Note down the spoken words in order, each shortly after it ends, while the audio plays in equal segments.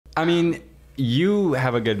I mean, you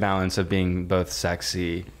have a good balance of being both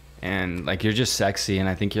sexy and like you're just sexy, and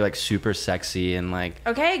I think you're like super sexy and like.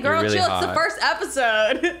 Okay, girl, really chill. hot. It's the first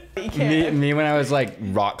episode. Me when I was like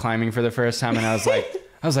rock climbing for the first time, and I was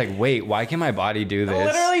like, wait, why can my body do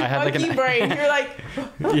this? Literally, I had monkey brain. You're like,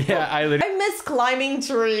 yeah, I miss climbing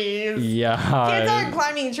trees. Yeah. Kids aren't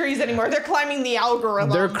climbing trees anymore. They're climbing the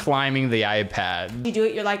algorithm. They're climbing the iPad. You do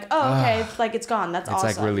it, you're like, oh, okay, like it's gone. That's awesome.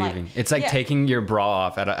 It's like relieving. It's like taking your bra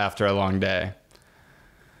off after a long day.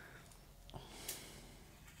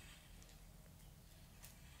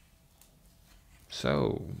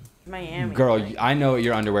 So, Miami. girl, I know what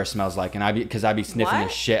your underwear smells like, and because I'd be sniffing the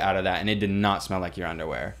What? shit out of that, and it did not smell like your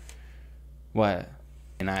underwear. What?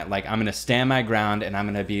 And I'm gonna stand my ground, and I'm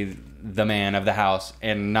gonna be the man of the house,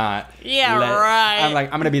 and not. Yeah, right.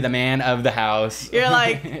 I'm gonna be the man of the house. You're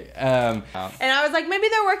like. And And I was like, maybe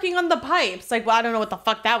they're working on the pipes. Like, well, I don't know what the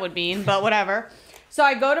fuck that would mean, but whatever. So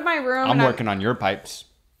I go to my room. I'm working on your pipes.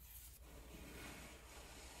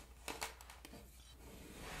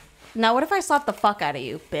 Now, what if I slapped the fuck out of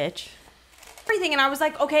you, bitch? Everything, and I was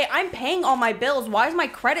like, okay, I'm paying all my bills. Why is my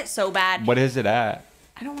credit so bad? What is it at?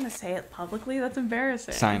 I don't want to say it publicly. That's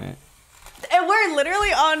embarrassing. Sign it. And we're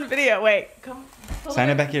literally on video. Wait, come. Sign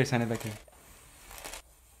it back here. Sign it back here.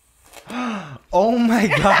 Oh my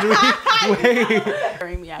god! Wait.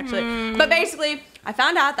 During me actually, but basically, I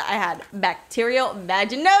found out that I had bacterial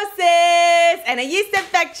vaginosis and a yeast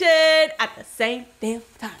infection at the same damn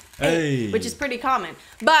time. Hey. Which is pretty common.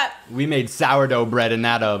 But We made sourdough bread in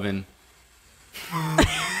that oven. what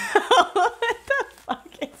the fuck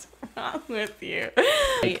is wrong with you?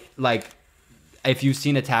 Like, if you've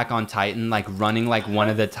seen Attack on Titan, like running like one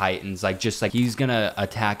of the Titans, like just like he's gonna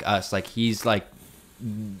attack us, like he's like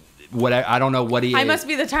what I don't know what he is. I must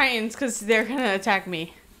be the Titans because they're gonna attack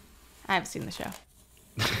me. I haven't seen the show.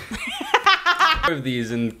 Of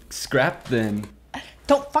these and scrap them.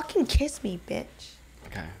 Don't fucking kiss me, bitch.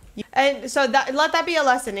 Okay. And so let that be a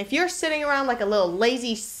lesson. If you're sitting around like a little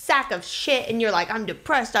lazy sack of shit and you're like, I'm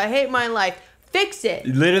depressed, I hate my life, fix it.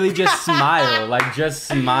 Literally just smile. Like just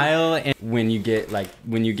smile. And when you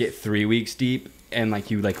get 3 weeks deep and like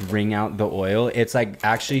you like wring out the oil, it's like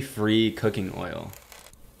actually free cooking oil.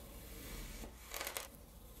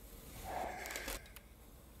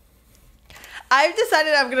 I've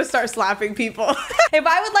decided I'm gonna start slapping people. If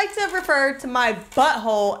I would like to refer to my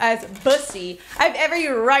butthole as bussy, I have every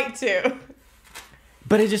right to.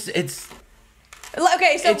 But it's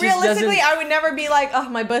Okay, so It just realistically, doesn't- I would never be like, oh,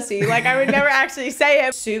 my bussy. Like, I would never actually say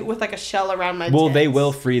it. Suit with like a shell around my well, tits. they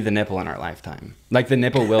will free the nipple in our lifetime. Like the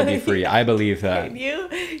nipple will be free. I believe that. Can you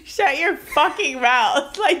shut your fucking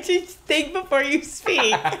mouth? Like, just think before you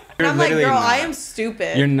speak. And I'm like, literally girl, not. I am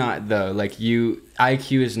stupid. You're not though. Like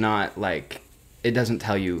IQ is not like, it doesn't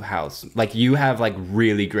tell you how. Like you have like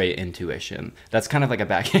really great intuition. That's kind of like a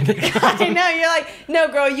backhanded I compliment. know, you're like, no,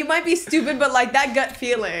 girl, you might be stupid, but like that gut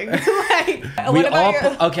feeling. Like, We what about all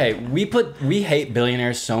your... okay. We hate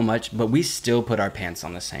billionaires so much, but we still put our pants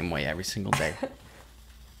on the same way every single day.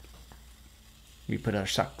 We put our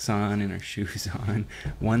socks on and our shoes on,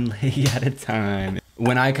 one leg at a time.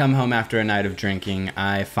 When I come home after a night of drinking,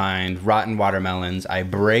 I find rotten watermelons. I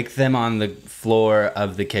break them on the floor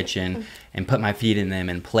of the kitchen and put my feet in them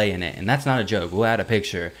and play in it. And that's not a joke. We'll add a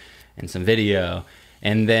picture and some video.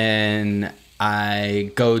 And then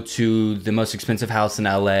I go to the most expensive house in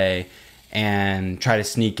LA and try to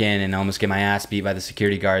sneak in and almost get my ass beat by the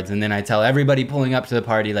security guards. And then I tell everybody pulling up to the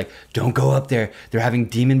party, like, don't go up there. They're having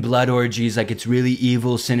demon blood orgies. Like, it's really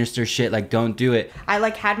evil, sinister shit. Like, don't do it. I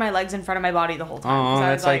like had my legs in front of my body the whole time. 'Cause Oh, I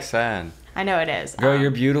that's was like sad. I know it is. Girl,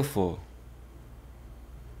 you're beautiful.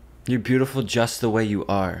 You're beautiful just the way you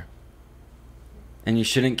are. And you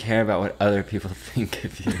shouldn't care about what other people think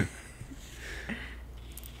of you.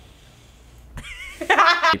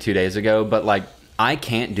 2 days ago, but like, I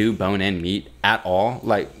can't do bone-in meat at all.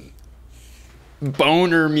 Like,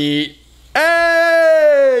 boner meat.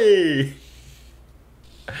 Hey!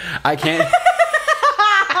 I can't.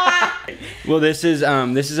 Well, this is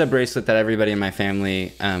a bracelet that everybody in my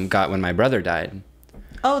family got when my brother died.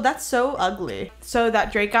 Oh, that's so ugly. So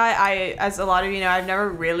that Drake guy, as a lot of you know, I've never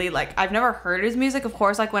really I've never heard his music. Of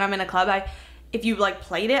course, like when I'm in a club, if you like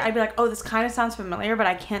played it, I'd be like, oh, this kind of sounds familiar, but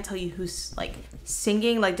I can't tell you who's like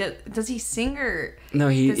singing. Like, does he sing or? No,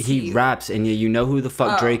 he raps, and you know who the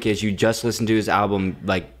fuck Drake is. You just listened to his album,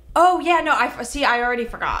 like. Oh yeah, no, I already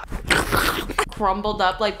forgot. Crumbled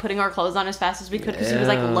up, like putting our clothes on as fast as we could because he was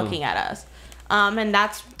like looking at us, and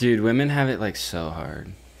that's. Dude, women have it like so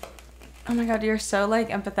hard. Oh my god, you're so like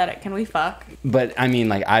empathetic. Can we fuck? But I mean,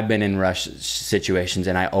 like, I've been in rush situations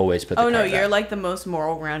and I always put the Oh no, cards you're out. like the most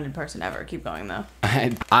moral grounded person ever. Keep going though.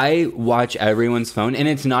 I watch everyone's phone, and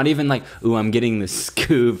it's not even like, ooh, I'm getting the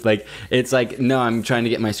scoop. Like, it's like, no, I'm trying to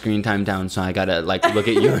get my screen time down, so I gotta like look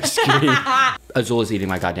at your screen. Azula's eating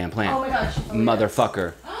my goddamn plant. Oh my gosh. Oh,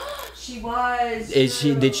 Motherfucker. She was. Is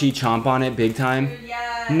she? Did she chomp on it big time? Dude,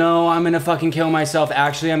 yes. No, I'm gonna fucking kill myself.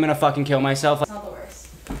 Actually, I'm gonna fucking kill myself. It's not the worst.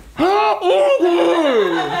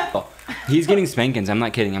 He's getting spankings. I'm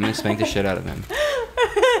not kidding. I'm gonna spank the shit out of him.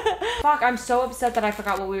 Fuck, I'm so upset that I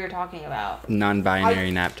forgot what we were talking about.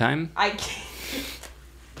 Non-binary nap time. I can't.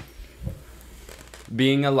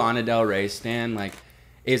 Being a Lana Del Rey stan, like,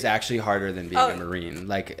 is actually harder than being a Marine.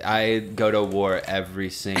 Like, I go to war every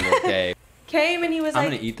single day. Came and he was I'm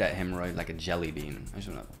like, gonna eat that hemorrhoid like a jelly bean. I just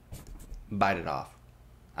wanna bite it off.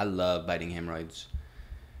 I love biting hemorrhoids.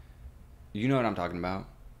 You know what I'm talking about?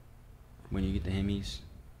 When you get the hemis.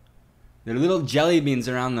 They're little jelly beans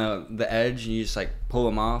around the edge, and you just like pull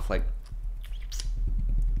them off, like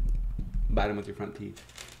bite them with your front teeth.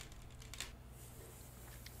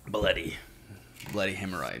 Bloody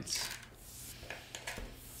hemorrhoids.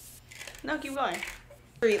 no, keep going.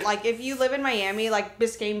 Like, if you live in Miami, like,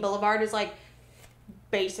 Biscayne Boulevard is like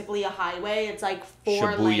basically a highway. It's like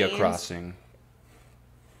 4 Shibuya lanes. crossing.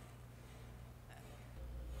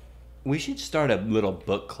 We should start a little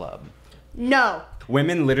book club. No.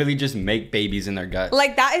 Women literally just make babies in their guts.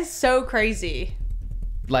 Like, that is so crazy.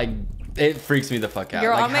 Like, it freaks me the fuck out.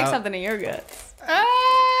 Girl, like, I'll make something in your guts.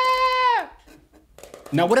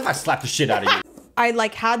 Now, what if I slap the shit out of you? I,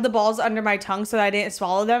 like, had the balls under my tongue so that I didn't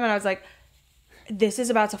swallow them, and I was like, this is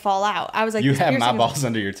about to fall out. I was like, You this have my piercing- balls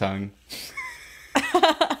under your tongue.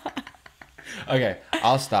 Okay,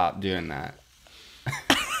 I'll stop doing that.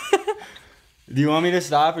 Do you want me to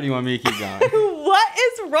stop, or do you want me to keep going? What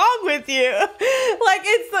is wrong with you? Like,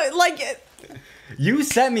 it's like... You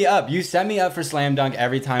set me up. You set me up for slam dunk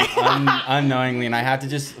every time unknowingly, and I have to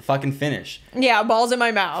just fucking finish. Yeah, balls in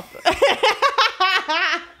my mouth.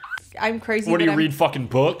 I'm crazy. What do you but read, fucking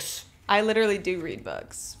books? I literally do read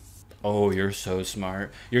books. Oh, you're so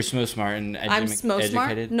smart. You're so smart and I'm smo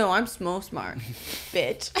smart? educated. No, I'm smo smart.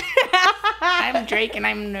 Bitch. I'm Drake and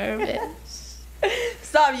I'm nervous.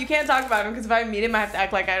 Stop, you can't talk about him because if I meet him, I have to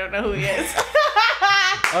act like I don't know who he is.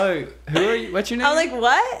 Oh, who are you? What's your name? I'm like,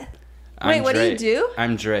 what? Wait, what do you do?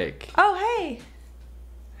 I'm Drake. Oh, hey.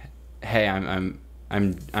 Hey, I'm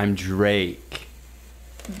Drake.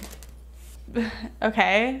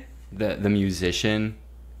 Okay. The musician,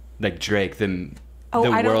 like Drake, the Oh,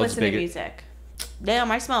 I don't world's listen to biggest. music. Damn,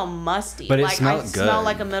 I smell musty. But it like, smelled I good. smell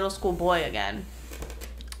like a middle school boy again.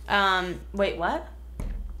 Wait, what?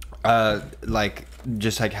 Like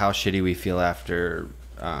just like how shitty we feel after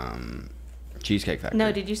Cheesecake Factory.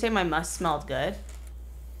 No, did you say my must smelled good?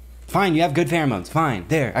 Fine, you have good pheromones. Fine,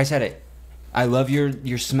 there, I said it. I love your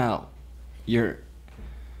smell. Your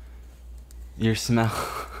smell.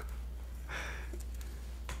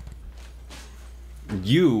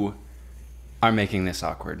 You are making this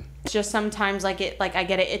awkward. It's just sometimes like I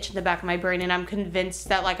get an itch in the back of my brain and I'm convinced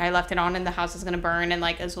that like I left it on and the house is gonna burn and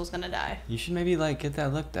like Azul's gonna die. You should maybe like get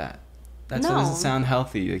that looked at. That No. doesn't sound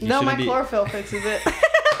healthy. Like, you No, my shouldn't be... chlorophyll fixes it.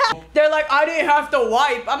 They're like, I didn't have to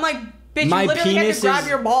wipe. I'm like, bitch, My you literally had penis to grab is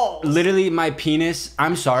your balls. Literally, my penis.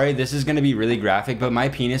 I'm sorry, this is gonna be really graphic, but my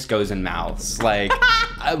penis goes in mouths. Like,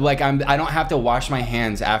 I don't have to wash my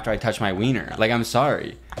hands after I touch my wiener. Like, I'm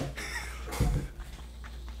sorry.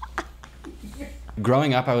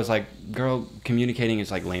 Growing up, I was like, girl, communicating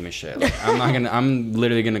is like lame as shit. Like, I'm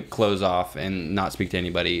literally gonna close off and not speak to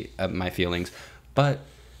anybody of my feelings. But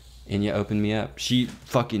Inya opened me up. She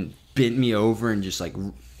fucking bent me over and just like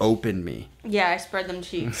opened me. Yeah, I spread them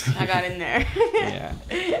cheeks. I got in there. Yeah.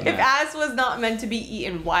 If ass was not meant to be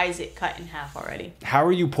eaten, why is it cut in half already? How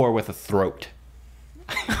are you poor with a throat?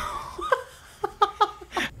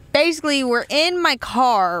 Basically, we're in my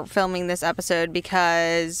car filming this episode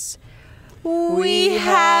because we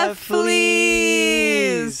have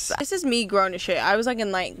fleas. This is me grown as shit. I was like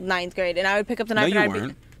in like 9th grade, and I would pick up the knife. No, you and I'd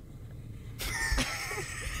weren't.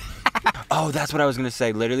 Oh, that's what I was gonna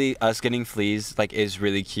say. Literally, us getting fleas like is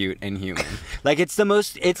really cute and human. Like it's the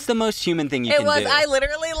most human thing you can do. I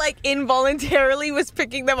literally like involuntarily was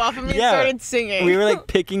picking them off of me and started singing. We were like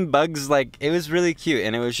picking bugs. Like it was really cute,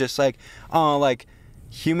 and it was just like, oh, like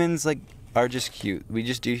humans like are just cute. We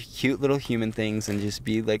just do cute little human things and just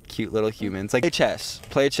be like cute little humans. Like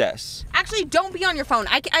play chess. Actually, don't be on your phone.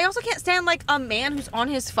 I also can't stand like a man who's on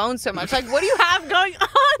his phone so much. Like, what do you have going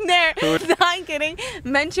on there? Not kidding.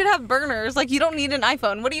 Men should have burners. Like, you don't need an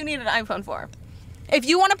iPhone. What do you need an iPhone for? If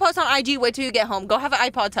you want to post on IG, wait till you get home. Go have an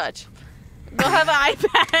iPod Touch. Go have an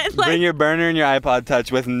iPad. Like, Bring your burner and your iPod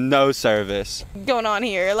Touch with no service. going on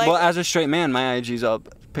here. Like, Well, as a straight man, my IG's all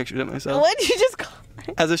pictures of myself. what did you just call?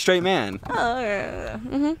 As a straight man. Oh, yeah.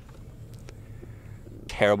 Mm-hmm.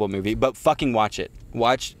 Terrible movie, but fucking watch it.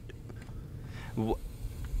 Watch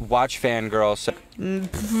Fangirl. So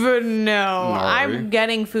No, I'm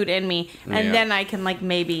getting food in me, and Yeah. then I can like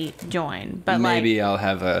maybe join. But maybe I'll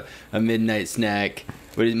have a midnight snack.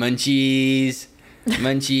 What is munchies?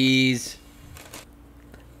 Munchies.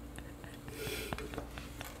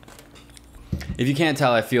 If you can't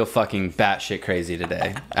tell, I feel fucking batshit crazy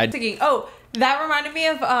today. thinking, oh, that reminded me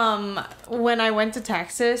of when I went to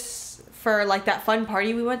Texas for like that fun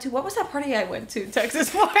party we went to. What was that party I went to Texas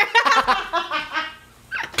for?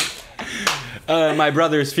 My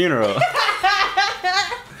brother's funeral.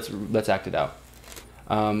 Let's act it out.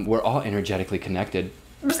 We're all energetically connected.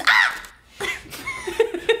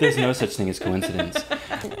 There's no such thing as coincidence.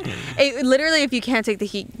 Literally, if you can't take the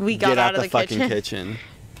heat, we got out of the fucking kitchen.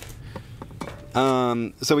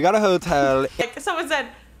 So we got a hotel. Like someone said,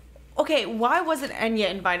 okay, why wasn't Enya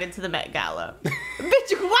invited to the Met Gala?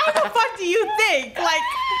 Bitch, why the fuck do you think? Like,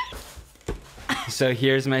 So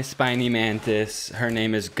here's my spiny mantis. Her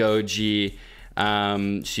name is Goji.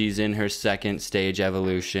 She's in her second stage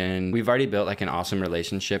evolution. We've already built like an awesome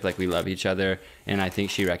relationship. Like we love each other, and I think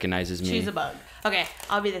she recognizes me. she's a bug. Okay,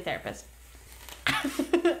 I'll be the therapist.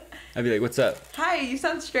 I'd be like, "What's up?" Hi, you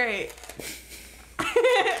sound straight.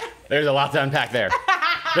 There's a lot to unpack there.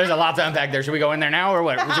 There's a lot to unpack there. Should we go in there now or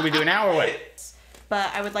what? Should we do it now or what? But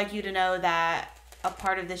I would like you to know that a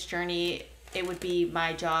part of this journey, it would be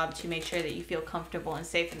my job to make sure that you feel comfortable and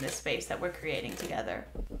safe in this space that we're creating together.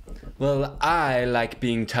 Well, I like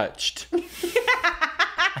being touched.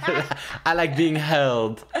 I like being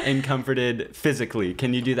held and comforted physically.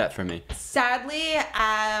 Can you do that for me? Sadly,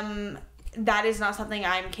 that is not something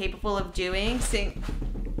I'm capable of doing.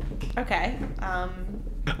 Okay.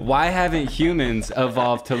 Why haven't humans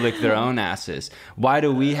evolved to lick their own asses? Why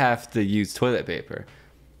do we have to use toilet paper?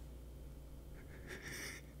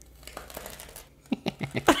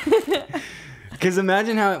 Because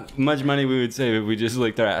imagine how much money we would save if we just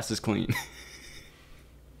licked our asses clean.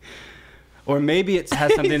 Or maybe it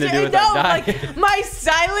has something to do with our diet. Like, my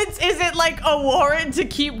silence isn't like a warrant to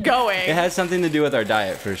keep going. It has something to do with our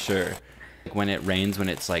diet for sure. When it rains, when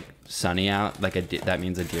it's like sunny out, like that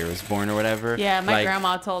means a deer was born or whatever. Yeah, my like,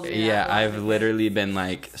 grandma told me. Yeah, that I've literally been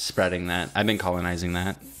like spreading that. I've been colonizing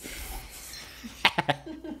that.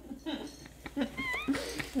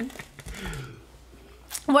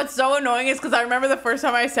 What's so annoying is because I remember the first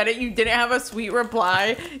time I said it, you didn't have a sweet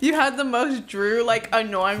reply. You had the most Drew, like,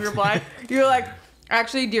 annoying reply. You were like,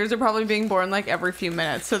 actually, deers are probably being born, like, every few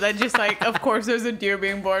minutes. So that just, like, of course there's a deer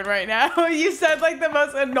being born right now. You said, like, the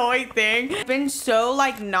most annoying thing. Been so,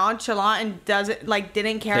 like, nonchalant and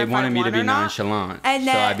didn't care They if wanted I me won to be or not. nonchalant, And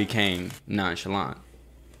so then- I became nonchalant.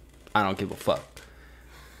 I don't give a fuck.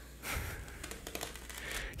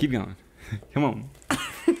 Keep going. Come on.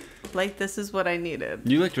 Like, this is what I needed.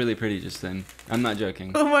 You looked really pretty just then. I'm not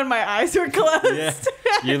joking. When my eyes were closed. Yeah.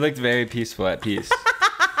 You looked very peaceful at peace.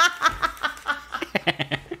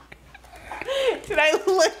 Did I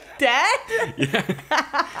look dead?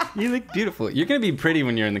 Yeah. You look beautiful. You're going to be pretty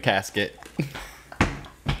when you're in the casket.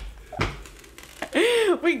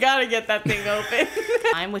 We gotta get that thing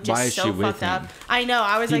open. Which Why is is so she with fucked up. him? I know.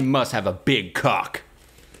 I was He like, must have a big cock.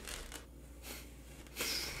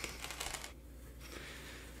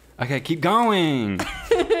 Okay, keep going.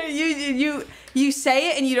 you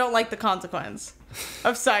say it and you don't like the consequence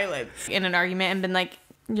of silence in an argument and been like,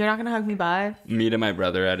 you're not gonna hug me, bye. Me to my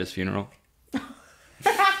brother at his funeral.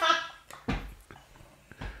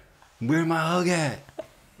 Where my hug at?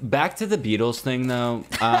 Back to the Beatles thing though.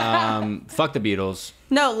 Fuck the Beatles.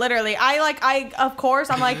 No, literally. Of course,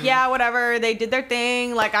 I'm like, yeah, whatever. They did their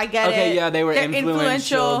thing. Like, I get it. Okay, yeah, they were They're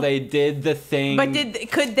influential. They did the thing. But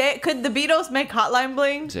could the Beatles make Hotline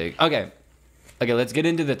Bling? Okay, let's get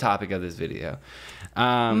into the topic of this video.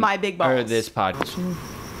 My big balls. Or this podcast.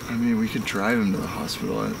 I mean, we could drive him to the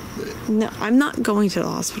hospital. No, I'm not going to the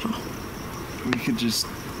hospital. We could just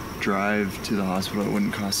drive to the hospital. It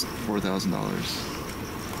wouldn't cost $4,000.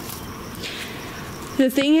 The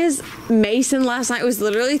thing is, Mason last night was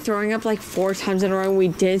literally throwing up like 4 times in a row and we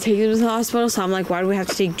did take him to the hospital, so I'm like, why do we have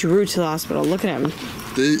to take Drew to the hospital? Look at him.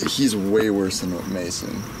 He's way worse than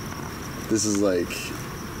Mason. This is like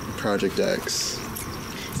Project X.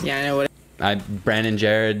 Yeah, I know what. Brandon,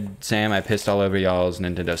 Jared, Sam, I pissed all over y'all's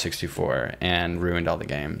Nintendo 64 and ruined all the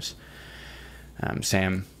games.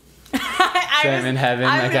 Sam in heaven,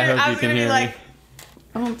 I hope you can hear me.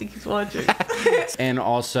 I don't think he's watching. And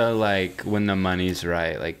also, like, when the money's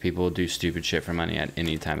right, like, people do stupid shit for money at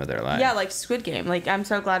any time of their life. Yeah, like Squid Game. Like, I'm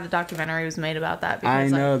so glad a documentary was made about that. I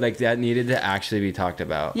Because, know, like, that needed to actually be talked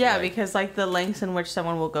about. Yeah, like, because like the lengths in which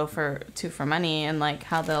someone will go for money, and like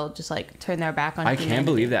how they'll just like turn their back on. I humanity. can't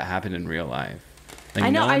believe that happened in real life. Like, I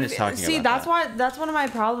know. No one is talking See, about that's one of my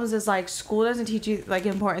problems is like school doesn't teach you like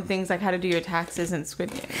important things like how to do your taxes and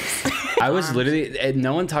Squid Games. I was literally,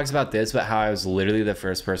 no one talks about this, but how I was literally the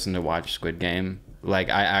first person to watch Squid Game. Like,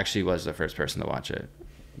 I actually was the first person to watch it.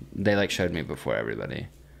 They, like, showed me before everybody.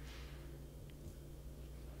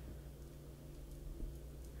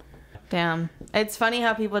 Damn. It's funny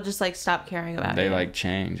how people just like stop caring about it. They, like,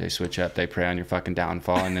 change. They switch up. They prey on your fucking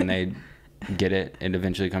downfall, and then they get it. It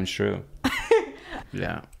eventually comes true.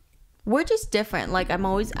 Yeah. We're just different. Like, I'm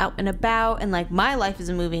always out and about, and like my life is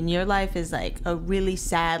a movie, and your life is like a really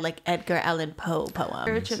sad, like Edgar Allan Poe poem.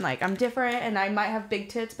 And like, I'm different, and I might have big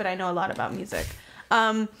tits, but I know a lot about music.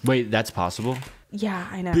 Wait, that's possible? Yeah,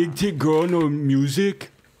 I know. Big tit girl, no music?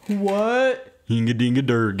 What? Hinga dinga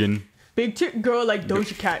durgan. Big tit girl like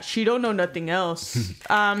Doja Cat. She don't know nothing else.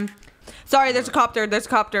 Sorry, there's a copter. There's a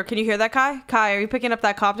copter. Can you hear that, Kai? Kai, are you picking up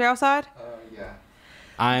that copter outside? Yeah.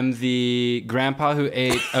 I'm the grandpa who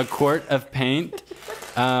ate a quart of paint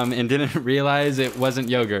and didn't realize it wasn't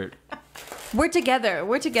yogurt. We're together.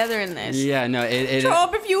 We're together in this. Yeah, no, it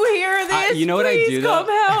Chomp, if you hear this, you know what I please do, though?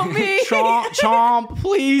 come help me. Chomp,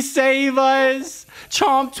 please save us.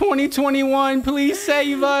 Chomp 2021, please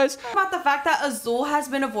save us. About the fact that Azul has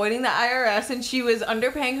been avoiding the IRS and she was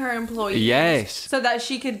underpaying her employees. Yes. So that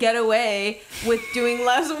she could get away with doing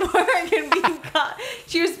less work and being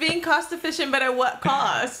she was being cost efficient, but at what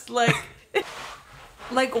cost? Like,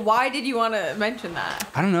 why did you want to mention that?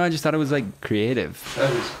 I don't know, I just thought it was, like, creative.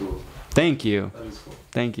 That is cool. Thank you. That is cool.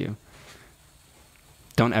 Thank you.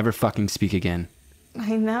 Don't ever fucking speak again.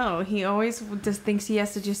 I know. He always just thinks he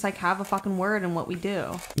has to just like have a fucking word in what we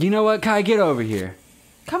do. You know what, Kai? Get over here.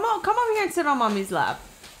 Come over here and sit on mommy's lap.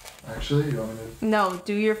 Actually, you want me to? No,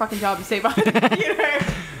 do your fucking job and stay behind the computer.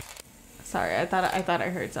 Sorry, I thought I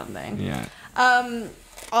heard something. Yeah.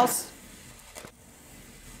 I'll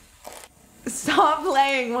stop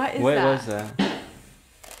playing. What is that? What was that?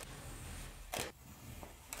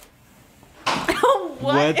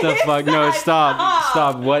 What the fuck? No,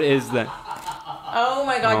 stop. What is that? Oh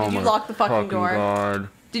my god, did you my lock the fucking door? God.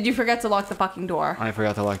 Did you forget to lock the fucking door? I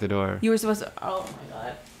forgot to lock the door. You were supposed to. Oh my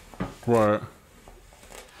god. What?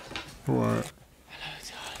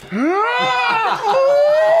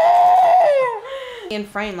 In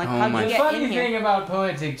frame, like Oh how my- do you The get funny in here? thing about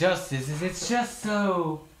poetic justice is it's just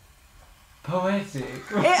so poetic.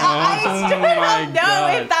 I still my don't know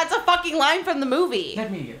God. if that's a fucking line from the movie.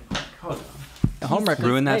 Let me get. Hold on. Homewrecker.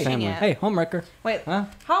 Ruin that Hey, family. yeah. Hey, Homewrecker. Wait, Huh?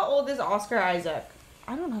 how old is Oscar Isaac?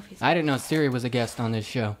 I don't know if he's. I didn't know Siri was a guest on this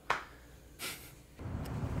show.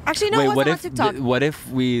 Actually, no, Wait, it what wasn't if on TikTok. what if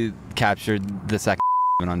we captured the second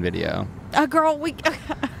on video? Girl, we.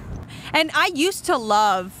 And I used to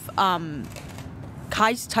love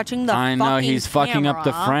Kai's touching the. I know he's fucking up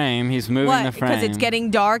the camera. frame. He's moving What? the frame. Because it's getting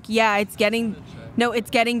dark. Yeah, it's getting. No, it's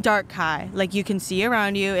getting dark, Kai. Like you can see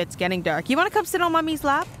around you. It's getting dark. You want to come sit on mommy's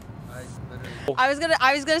lap? I was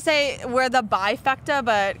gonna say we're the bifecta,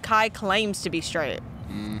 but Kai claims to be straight.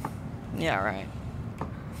 Yeah, right.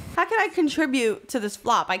 How can I contribute to this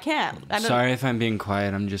flop? I can't. I don't, Sorry if I'm being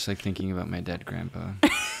quiet. I'm just like thinking about my dead grandpa.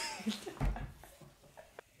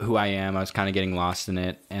 Who I am. I was kind of getting lost in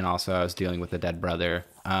it, and also I was dealing with a dead brother.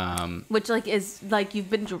 Which like is like you've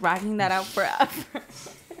been dragging that out forever.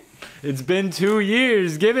 It's been 2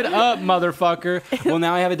 years. Give it up, motherfucker. Well,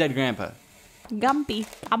 now I have a dead grandpa. Gumpy.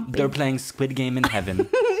 They're playing Squid Game in heaven.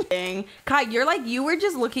 Kai, you're like you were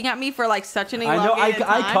just looking at me for like such an I know. elongated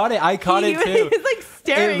time. I caught it. I caught it too. He was like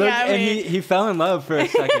staring at and me. he fell in love for a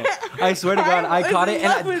second. I swear to God, I was caught in it,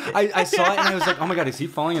 love and with- I saw it, and I was like, oh my God, is he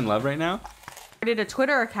falling in love right now? I did a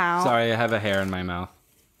Twitter account. Sorry, I have a hair in my mouth.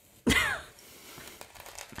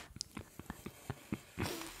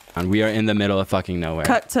 And we are in the middle of fucking nowhere.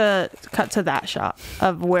 Cut to that shot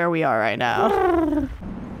of where we are right now.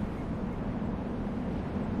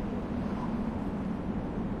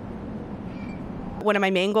 One of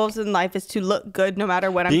my main goals in life is to look good no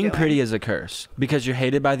matter what I'm doing. Being pretty is a curse because you're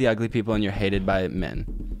hated by the ugly people and you're hated by men.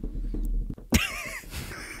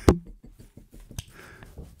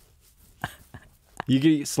 You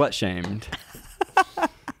get slut shamed.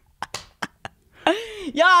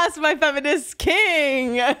 Yes, my feminist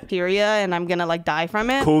king. Syria, and I'm gonna like die from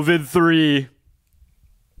it. COVID-3.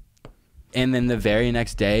 And then the very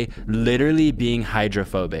next day, literally being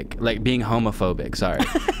hydrophobic. Like being homophobic, sorry.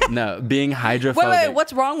 No, being hydrophobic. Wait,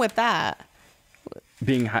 what's wrong with that?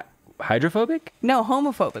 Being Hydrophobic? No,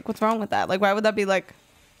 homophobic. What's wrong with that? Like, why would that be like?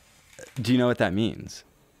 Do you know what that means?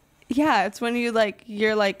 Yeah, it's when you're like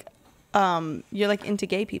into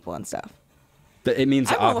gay people and stuff. But it means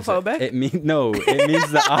the I'm opposite. homophobic. It means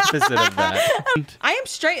the opposite of that. I am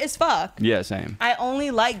straight as fuck. Yeah, same. I only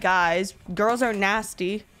like guys. Girls are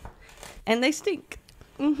nasty, and they stink.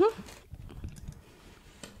 And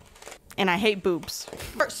I hate boobs.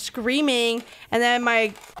 Start screaming, and then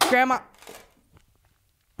my grandma.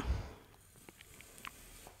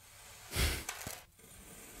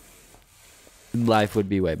 Life would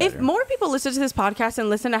be way better. If more people listen to this podcast and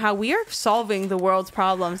listen to how we are solving the world's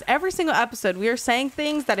problems, every single episode we are saying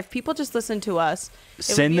things that if people just listen to us,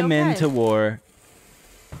 send the men to war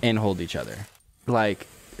and hold each other. Like,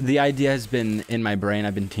 the idea has been in my brain.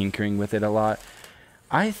 I've been tinkering with it a lot.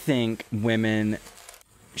 I think women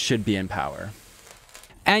should be in power.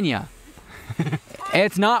 Enya,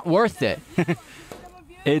 it's not worth it.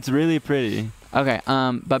 It's really pretty. Okay,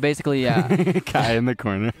 but basically, yeah. Guy in the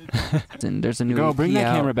corner. And there's a new Go, EP bring that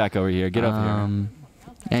out. camera back over here. Get over here.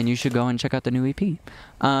 And you should go and check out the new EP.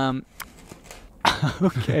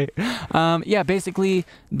 Okay. Yeah, basically,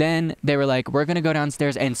 then they were like, we're going to go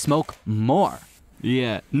downstairs and smoke more.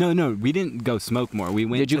 Yeah. No, we didn't go smoke more. We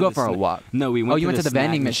went. Did you to go the for a walk? No, we went. Oh, you went to the snack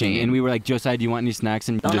vending machine. and we were like, Josiah, do you want any snacks?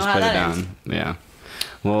 And Don't just know how put it that down. Yeah.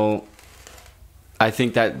 Well, I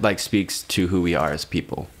think that like speaks to who we are as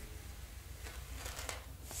people.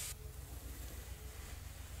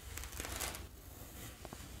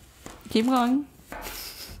 Keep going.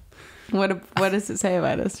 What does it say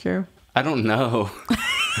about us, Drew? I don't know.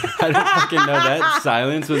 I don't fucking know. That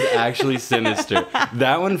silence was actually sinister.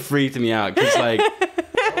 That one freaked me out because, like,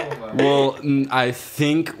 well, I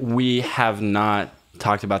think we have not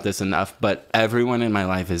talked about this enough, but everyone in my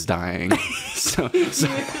life is dying. so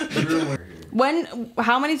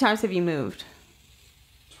How many times have you moved?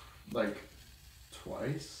 Like,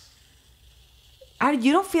 twice?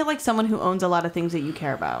 You don't feel like someone who owns a lot of things that you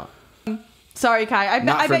care about. Sorry, Kai. I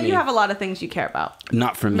Not for bet me. you have a lot of things you care about,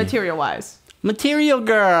 not for me. material-wise. Material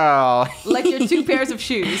girl. Like your 2 pairs of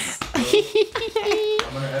shoes. I'm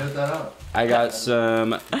gonna edit that out. I got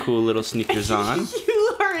some cool little sneakers on.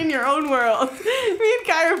 You are in your own world. Me and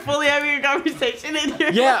Kai are fully having a conversation in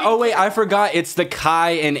here. Yeah, oh wait, I forgot. It's the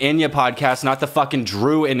Kai and Enya podcast, not the fucking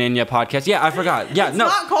Drew and Enya podcast. Yeah, I forgot. Yeah, no.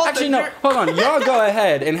 not called Actually, the no. Drew- Hold on. Y'all go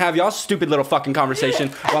ahead and have y'all stupid little fucking conversation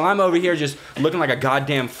while I'm over here just looking like a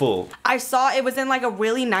goddamn fool. I saw it was in like a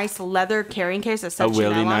really nice leather carrying case that said A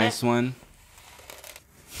Chanel really on nice it. one.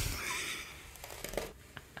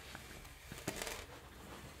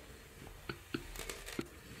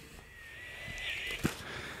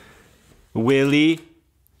 Willie.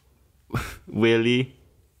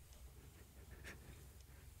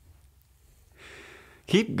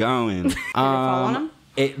 Keep going. fall on him?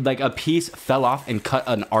 It like a piece fell off and cut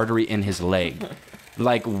an artery in his leg.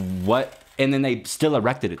 Like what? And then they still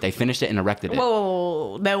erected it. They finished it and erected it.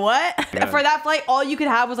 Whoa, the what? Yeah. For that flight, all you could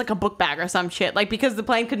have was like a book bag or some shit. Like because the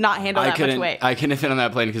plane could not handle that much weight. I couldn't fit on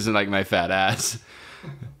that plane because of like my fat ass.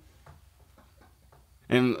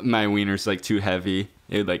 And my wiener's like too heavy.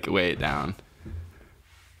 It would like weigh it down.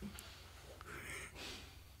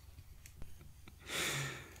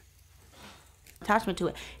 Attachment to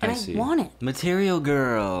it, and I see. want it. Material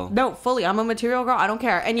girl. No, fully. I'm a material girl. I don't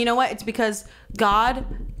care. And you know what? It's because God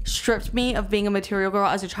stripped me of being a material girl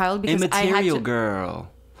as a child because I had to. Girl.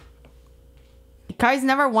 Kai's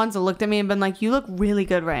never once looked at me and been like, "You look really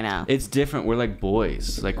good right now." It's different. We're like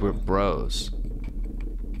boys. Like we're bros.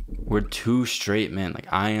 We're 2 straight men. Like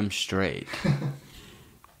I am straight.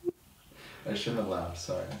 I shouldn't have laughed,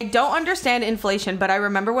 sorry. I don't understand inflation, but I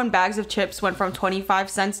remember when bags of chips went from 25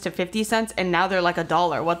 cents to 50 cents, and now they're like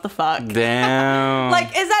 $1. What the fuck? Damn. Like,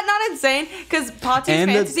 is that not insane? Because Pati's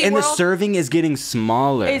Fantasy the World, serving is getting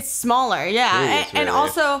smaller. it's smaller, yeah. Curious, And really.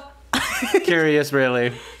 also, Curious,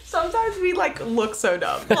 really. sometimes we like look so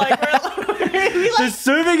dumb. Like we The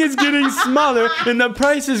serving is getting smaller and the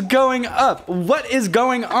price is going up. What is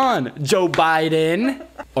going on, Joe Biden?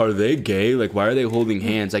 Are they gay? Like, why are they holding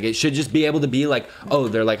hands? Like, it should just be able to be like, oh,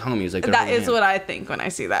 they're like homies. Like, they're that holding is hands. what I think when I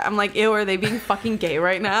see that. I'm like, ew, are they being fucking gay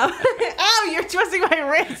right now? Ow, you're twisting my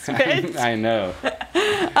wrist, bitch. I know.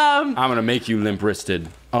 I'm gonna make you limp-wristed.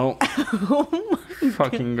 Oh.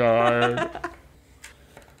 Fucking God.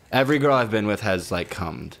 Every girl I've been with has like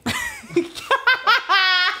cummed.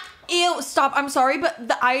 Ew, stop. I'm sorry, but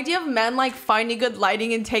the idea of men like finding good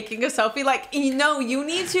lighting and taking a selfie, like, you know, you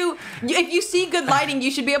need to. If you see good lighting,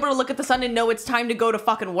 you should be able to look at the sun and know it's time to go to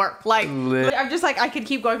fucking work. Like, I'm just like, I could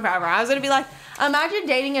keep going forever. I was gonna be like, imagine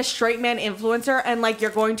dating a straight man influencer and like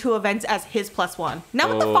you're going to events as his +1. Now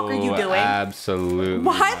what the fuck are you doing? Absolutely.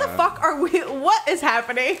 Why the fuck are we? What is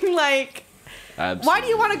happening? Like, Absolutely. why do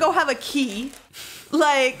you want to go have a key?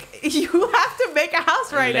 Like, you have to make a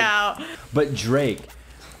house right now. But Drake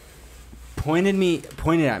pointed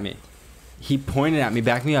at me. He pointed at me.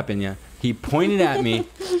 Back me up, Inya. He pointed at me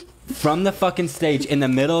from the fucking stage in the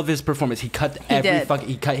middle of his performance. He cut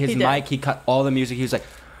he cut his mic. He cut all the music. He was like,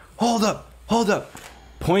 hold up.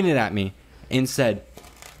 Pointed at me and said,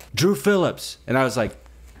 Drew Phillips. And I was like,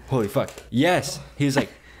 holy fuck. Yes. He was like,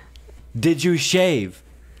 did you shave?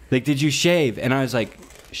 Like, did you shave? And I was like,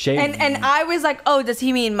 shave. And I was like, oh, does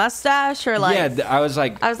he mean mustache or like? Yeah, I was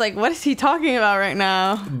like, what is he talking about right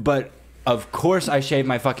now? But of course I shaved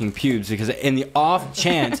my fucking pubes because in the off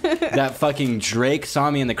chance that fucking Drake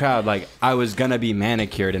saw me in the crowd, like I was gonna be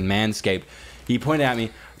manicured and manscaped, he pointed at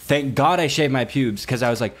me. Thank God I shaved my pubes because I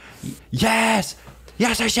was like, yes,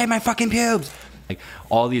 I shaved my fucking pubes. Like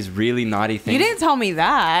all these really naughty things. You didn't tell me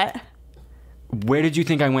that. Where did you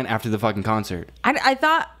think I went after the fucking concert? I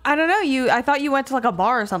thought, I don't know, I thought you went to like a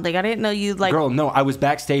bar or something. I didn't know you like. Girl, no, I was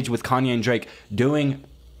backstage with Kanye and Drake doing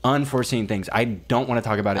unforeseen things. I don't want to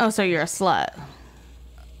talk about it. Oh, so you're a slut.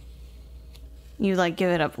 You like give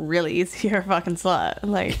it up really easy. You're a fucking slut.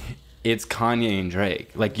 Like. It's Kanye and Drake.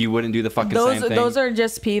 Like you wouldn't do the fucking same thing. Those are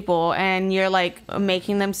just people, and you're like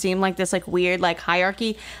making them seem like this like weird like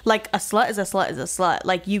hierarchy. Like a slut is a slut is a slut.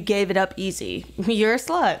 Like you gave it up easy. You're a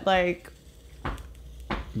slut. Like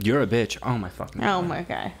you're a bitch. Oh my fucking. Oh my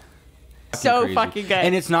god. So crazy. Fucking good.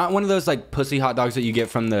 And it's not one of those like pussy hot dogs that you get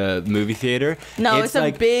from the movie theater. No, it's a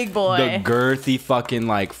like big boy. The girthy fucking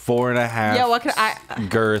like 4.5. Yeah, what could I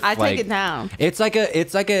girth? I like, take it down. It's like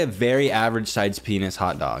a very average sized penis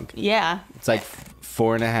hot dog. Yeah. It's like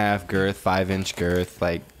 4.5 girth, 5-inch girth,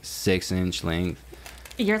 like 6-inch length.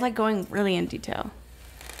 You're like going really in detail.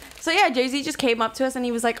 So yeah, Jay-Z just came up to us and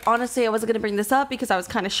he was like, honestly, I wasn't gonna bring this up because I was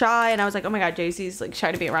kind of shy, and I was like, oh my god, Jay-Z's like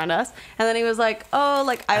shy to be around us. And then he was like, oh,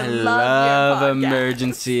 like I love your podcast.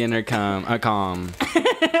 Emergency intercom.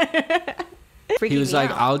 He was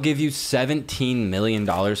like, I'll give you $17 million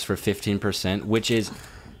for 15%, which is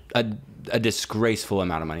a disgraceful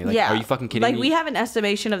amount of money. Like, are you fucking kidding me? Like, we have an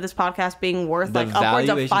estimation of this podcast being worth like upwards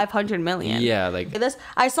of 500 million. Yeah, like this.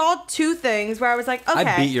 I saw two things where I was like, okay.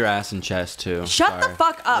 I beat your ass in chess too. Shut the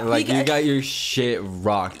fuck up. Like you got your shit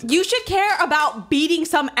rocked. You should care about beating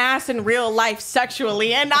some ass in real life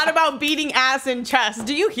sexually and not about beating ass in chess.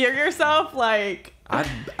 Do you hear yourself? Like.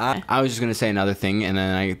 I was just gonna say another thing, and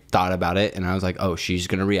then I thought about it, and I was like, "Oh, she's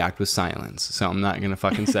gonna react with silence," so I'm not gonna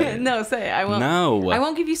fucking say it. No, say it. I won't. No, I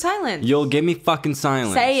won't give you silence. You'll give me fucking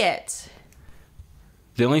silence. Say it.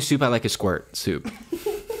 The only soup I like is squirt soup.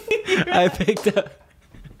 I picked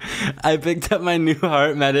up my new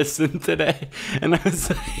heart medicine today, and I was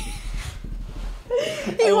like,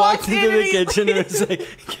 I walked into the kitchen and was like.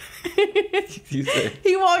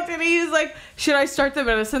 He walked in and he was like, should I start the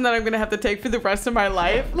medicine that I'm gonna have to take for the rest of my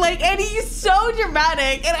life? Like, and he's so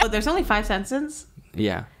dramatic. And there's only 5 senses.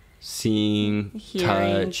 Yeah. Seeing,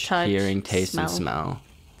 hearing, touch, hearing, taste, and smell.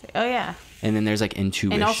 Oh yeah. And then there's like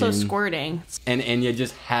intuition. And also squirting. And you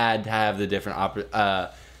just had to have the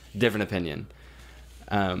different opinion.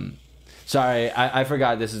 Sorry, I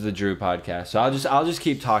forgot this is the Drew podcast, so I'll just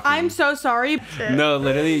keep talking. I'm so sorry. No,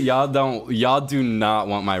 literally, y'all do not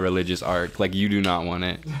want my religious arc. Like, you do not want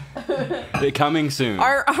it. They're coming soon.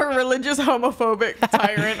 Our religious homophobic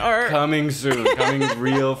tyrant arc. Coming soon. Coming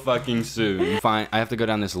real fucking soon. Fine, I have to go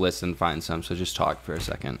down this list and find some, so just talk for a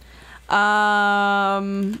second. I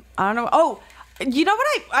don't know. Oh, you know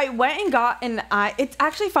what I went and got, and it's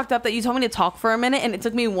actually fucked up that you told me to talk for a minute, and it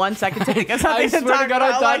took me 1 second to think of something I swear to God,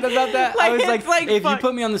 I talked about that. I was like if fuck. you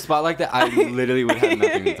put me on the spot like that, I literally would have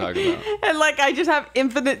nothing to talk about. And like, I just have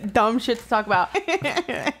infinite dumb shit to talk about.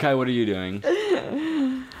 Kai, what are you doing?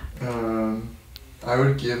 I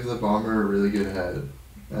would give the bomber a really good head.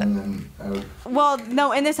 And then I would... Well,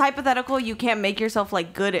 no, in this hypothetical, you can't make yourself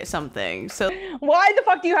like good at something. So why the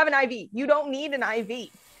fuck do you have an IV? You don't need an IV.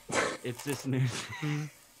 It's this new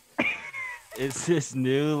it's this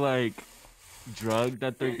new like drug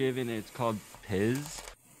that they're giving. It's called Piz.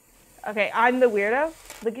 Okay, I'm the weirdo.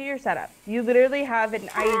 Look at your setup. You literally have an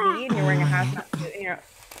IV and you're wearing a hazmat suit and you're...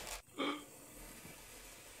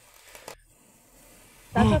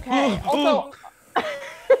 That's okay. Also...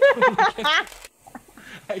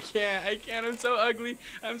 I can't. I'm so ugly.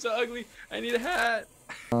 I need a hat.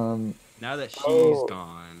 Now that she's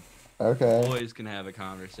gone. Okay. Boys can have a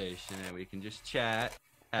conversation and we can just chat,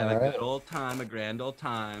 have a Alright. good old time, a grand old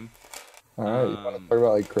time. All right. You want to Um, talk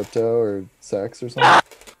about like crypto or sex or something?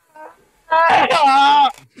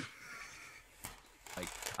 Like,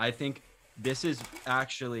 I think this is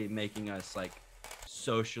actually making us like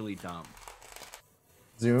socially dumb.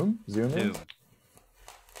 Zoom? Zoom? Zoom.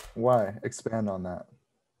 Why? Expand on that.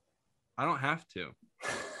 I don't have to.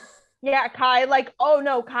 Yeah, Kai, like, oh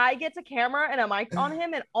no, Kai gets a camera and a mic on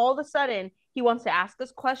him, and all of a sudden he wants to ask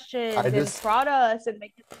us questions and prod us and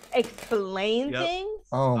make us explain Yep. things.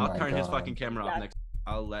 Oh I'll my turn god. his fucking camera off next.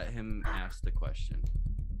 I'll let him ask the question.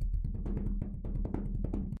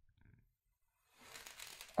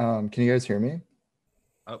 Can you guys hear me?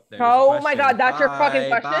 Oh, there's Oh a my question. god, that's your fucking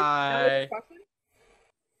Bye, question? That was your Bye. question?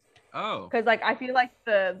 Oh, Because like I feel like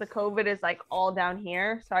the COVID is like all down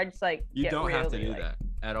here, so I just like you get don't have to really, do like- that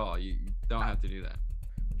at all. You don't have to do that.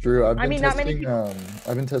 Drew, I've been I mean, not many testing.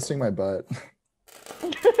 I've been testing my butt.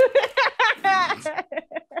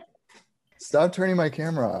 Stop turning my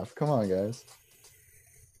camera off. Come on, guys.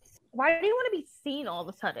 Why do you want to be seen all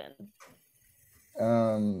of a sudden?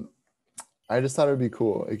 I just thought it would be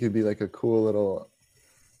cool. It could be like a cool little,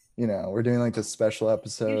 we're doing like this special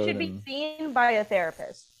episode. You should be seen by a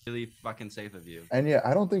therapist. Really fucking safe of you. And yeah,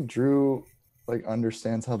 I don't think Drew like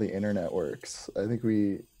understands how the internet works. I think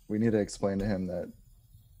we need to explain to him that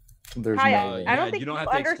there's Hi, no. I don't think you don't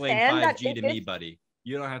people have to explain understand that 5G to if me, it's- buddy.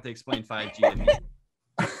 You don't have to explain 5G to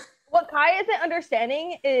me. What Kai isn't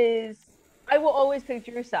understanding is I will always pick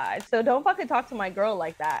Drew's side. So don't fucking talk to my girl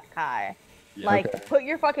like that, Kai. Yeah. Like, Okay. put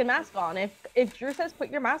your fucking mask on. If Drew says put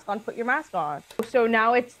your mask on, put your mask on. So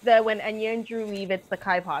now it's when Enya and Drew leave, it's the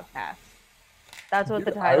Kai podcast. That's what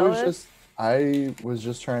the title is. I was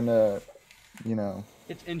just trying to,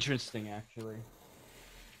 It's interesting, actually.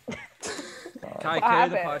 uh, Kai, What carry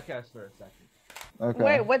the happened? podcast for a second. okay.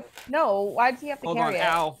 Wait, what? No, why does he have to Hold carry on, it?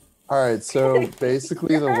 ow. All right. So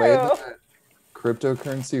basically, the way that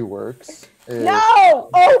cryptocurrency works is No!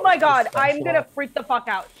 Oh my god, I'm special- gonna freak the fuck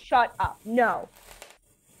out. Shut up. No.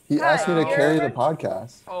 he asked me to Hi. carry the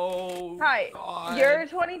podcast. Oh, Hi. God. Your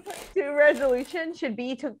 2022 resolution should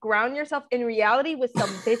be to ground yourself in reality with some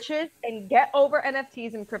bitches and get over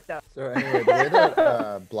NFTs and crypto. So anyway, the way that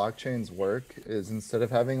blockchains work is instead of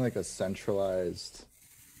having like a centralized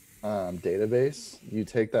database, you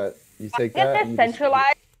take that. You take Get that. this and you just-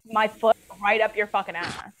 centralized my foot right up your fucking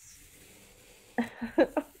ass.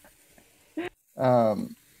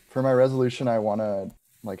 For my resolution, I want to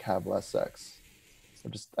like have less sex. So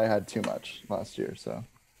I had too much last year. So.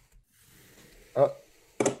 Oh,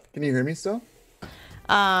 can you hear me still?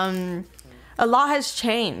 A lot has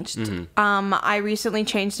changed. I recently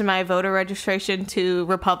changed my voter registration to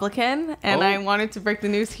Republican, and I wanted to break the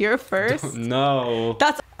news here first. No.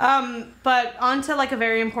 That's but on to like a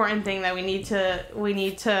very important thing that we need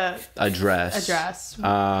to Address.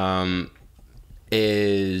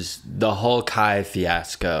 Is the whole Kai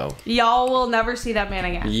fiasco. Y'all will never see that man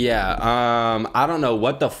again. Yeah. I don't know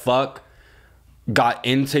what the fuck got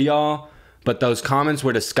into y'all, but those comments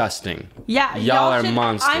were disgusting. Yeah, Y'all are should-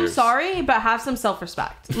 monsters. I'm sorry, but have some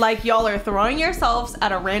self-respect. Like, y'all are throwing yourselves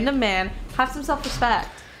at a random man. Have some self-respect.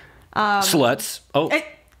 Sluts. Oh.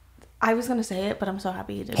 I was gonna say it, but I'm so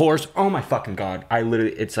happy you did. Horse. Oh my fucking god.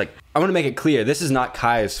 It's like, I want to make it clear. This is not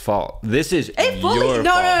Kai's fault. This is It fully your no,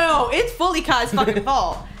 fault. no, it's fully Kai's fucking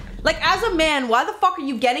fault. Like, as a man, why the fuck are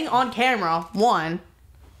you getting on camera? 1,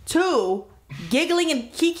 2, giggling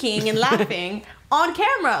and kikiing and laughing on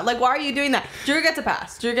camera. Like, why are you doing that? Drew gets a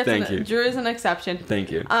pass. Drew is an exception. Thank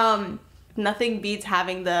you. Nothing beats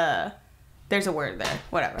having there's a word there.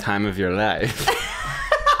 Whatever. Time of your life.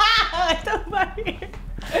 It's so funny.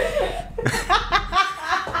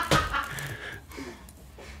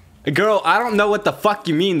 Girl, I don't know what the fuck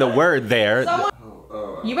you mean, the word there.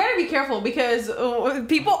 You better be careful because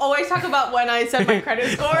people always talk about when I said my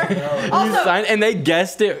credit score. Also, And they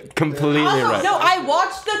guessed it completely right. no, I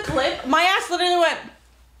watched the clip. My ass literally went.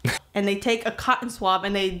 And they take a cotton swab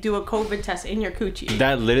and they do a COVID test in your coochie.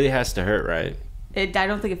 That literally has to hurt, right? I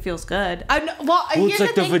don't think it feels good. Here's it's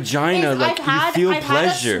like the thing, vagina, is like, you feel I've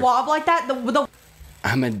pleasure. had a swab like that. The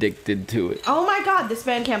I'm addicted to it. oh my god, this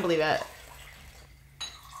man can't believe it.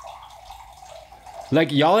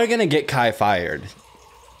 Like, y'all are gonna get Kai fired.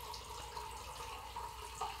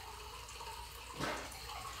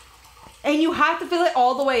 And you have to fill it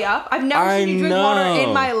all the way up. I've never seen you drink water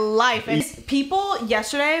in my life. And people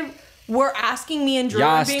yesterday were asking me and Drew,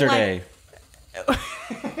 Yesterday.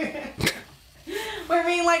 we're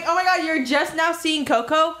being like, oh my god, you're just now seeing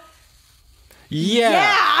Coco? Yeah.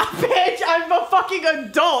 Yeah, bitch, I'm a fucking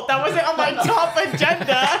adult. That wasn't on my top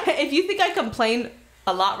agenda. If you think I complain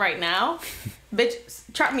a lot right now. Bitch,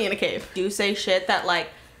 trap me in a cave. Do say shit that like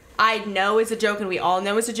I know is a joke and we all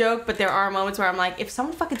know is a joke, but there are moments where I'm like, if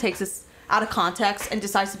someone fucking takes this out of context and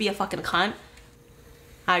decides to be a fucking cunt,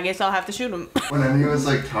 I guess I'll have to shoot him. When Emmy was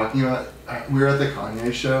like talking about, we were at the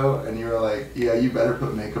Kanye show, and you were like, "Yeah, you better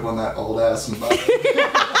put makeup on that old ass butt."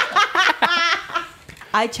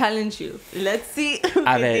 I challenge you. Let's see who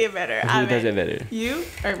can do it better. Who does it better? You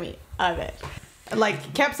or me? A ver.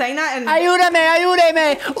 Like kept saying that and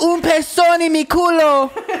Ayúdame, un pezón en mi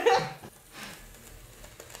culo.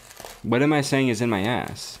 What am I saying is in my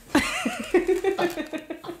ass?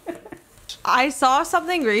 I saw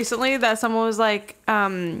something recently that someone was like,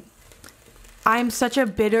 I'm such a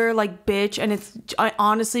bitter like bitch, and it's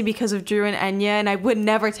honestly because of Drew and Enya, and I would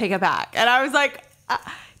never take it back. And I was like,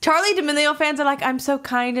 Charlie D'Amelio fans are like, I'm so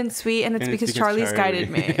kind and sweet, and it's because Charlie's guided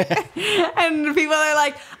me. And people are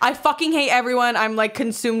like, I fucking hate everyone. I'm like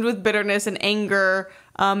consumed with bitterness and anger.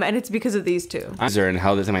 And it's because of these two. And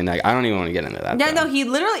held it to my neck. I don't even want to get into that. Yeah, though. no, he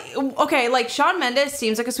literally, okay, like Shawn Mendes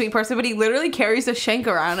seems like a sweet person, but he literally carries a shank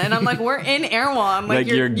around. And I'm like, we're in Erewhon. Like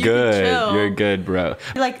you're good. You're good, bro.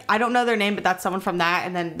 Like, I don't know their name, but that's someone from that.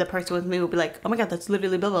 And then the person with me will be like, oh my God, that's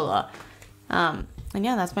literally blah, blah, blah. And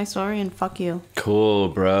yeah, that's my story, and fuck you. Cool,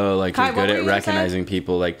 bro. Like, Kai, you're what good were at you gonna recognizing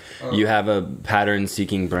people. Like, you have a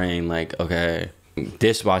pattern-seeking brain. Like, okay,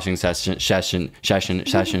 dishwashing session. Are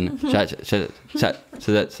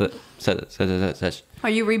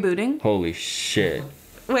you rebooting? Holy shit.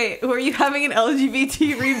 Wait, were you having an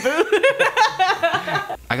LGBT reboot?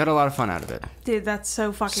 I got a lot of fun out of it. Dude, that's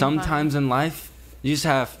so fucking Sometimes in life, you just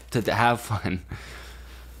have to have fun.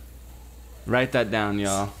 Write that down,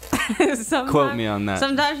 y'all. Quote me on that.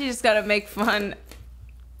 Sometimes you just gotta make fun.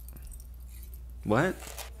 What?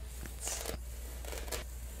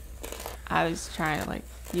 I was trying to, like,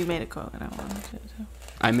 you made a quote and I wanted to.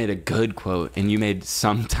 I made a good quote, and you made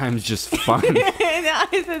sometimes just fun. And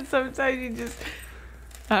I said sometimes you just...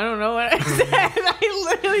 I don't know what I said. I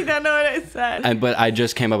literally don't know what I said. But I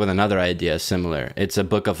just came up with another idea similar. It's a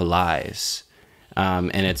book of lies.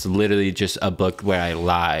 And it's literally just a book where I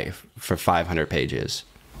lie for 500 pages.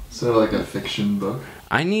 So like a fiction book?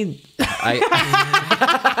 I need...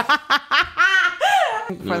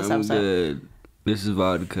 For this episode. This is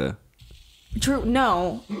vodka. Drew,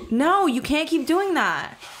 no. No, you can't keep doing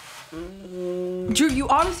that. Drew, you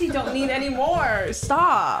honestly don't need any more.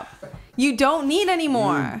 Stop. You don't need any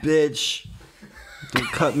more. Bitch.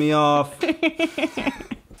 Don't cut me off.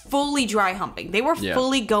 Fully dry humping. They were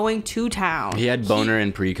fully going to town. He had boner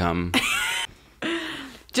and pre-cum.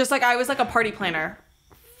 Just like I was like a party planner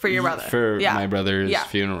for your brother. For my brother's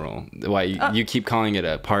funeral. Why, you keep calling it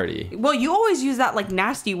a party. Well, you always use that like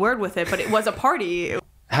nasty word with it, but it was a party.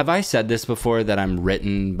 Have I said this before, that I'm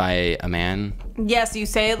written by a man? Yes, you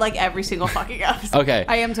say it like every single fucking episode. Okay.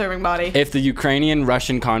 I am serving body. If the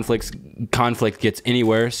Ukrainian-Russian conflict gets any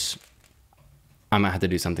worse, I'm gonna have to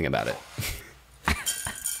do something about it.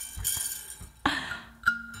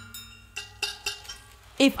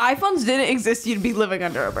 If iPhones didn't exist, you'd be living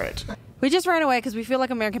under a bridge. We just ran away because we feel like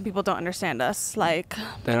American people don't understand us. Like,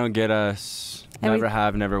 They don't get us. And Never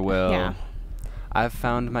have, never will. Yeah. I've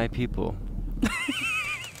found my people.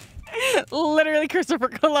 literally Christopher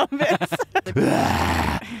Columbus.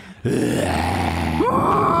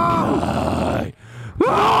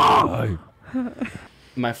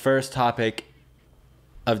 My first topic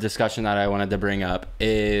of discussion that I wanted to bring up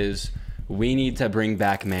is we need to bring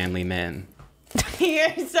back manly men.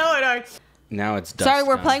 You're so annoying. Now it's dusk Sorry,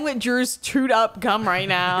 we're time. playing with Drew's chewed up gum right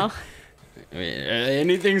now. I mean,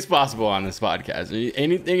 anything's possible on this podcast.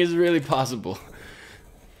 Anything is really possible.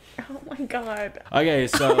 Oh my god. Okay,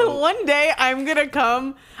 so One day I'm gonna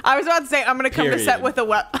come. I was about to say I'm gonna come to set Period. with a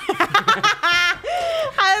weapon.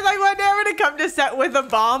 I was like, one day I'm gonna come to set with a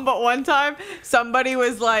bomb, but one time somebody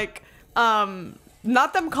was like,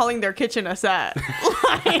 not them calling their kitchen a set.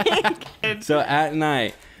 Like, so at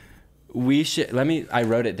night we should I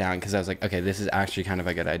wrote it down because I was like, okay, this is actually kind of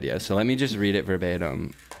a good idea. So let me just read it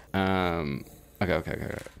verbatim.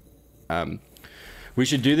 Okay. We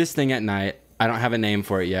should do this thing at night. I don't have a name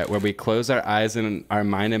for it yet, where we close our eyes and our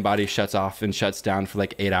mind and body shuts off and shuts down for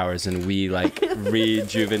like 8 hours, and we like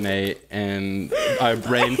rejuvenate, and our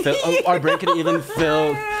brain can even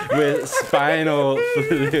fill with spinal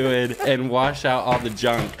fluid and wash out all the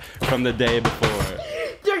junk from the day before.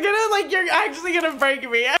 you're actually gonna break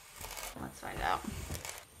me. Let's find out.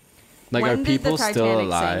 Like, When are did the people still Titanic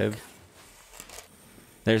alive? sink?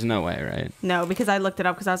 There's no way, right? No, because I looked it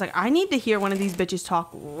up because I was like, I need to hear one of these bitches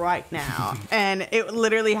talk right now. And it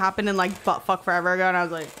literally happened in like butt fuck forever ago, and I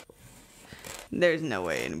was like, there's no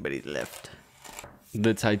way anybody's left.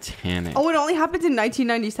 The Titanic. Oh, it only happened in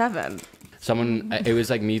 1997. Someone, it was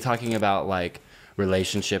like me talking about like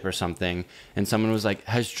relationship or something, and someone was like,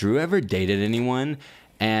 "Has Drew ever dated anyone?"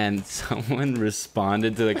 And someone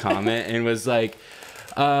responded to the comment and was like,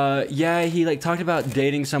 yeah, he like talked about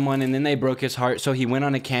dating someone and then they broke his heart, so he went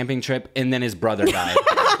on a camping trip and then his brother died.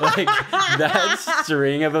 Like that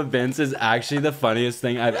string of events is actually the funniest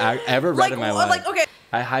thing I've ever read in my life. Like, okay.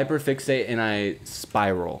 I hyperfixate and I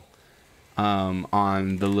spiral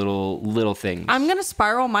on the little things. I'm gonna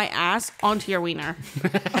spiral my ass onto your wiener.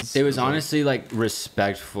 It was honestly like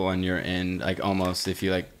respectful on your end, like almost if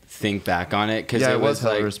you like think back on it, because Yeah, it it was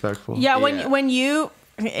hella like respectful. Yeah, Yeah. when you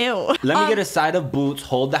ew. let me get a side of boots,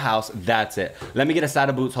 hold the house. That's it. Let me get a side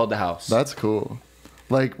of boots, hold the house. That's cool.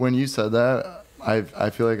 Like when you said that, I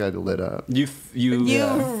feel like I lit up. You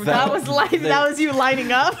That was that was you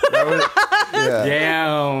lighting up. That was, yeah,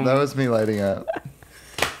 damn. that was me lighting up.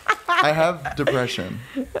 I have depression.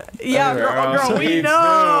 Yeah, girl, we Me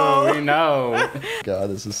know. too, we know. God,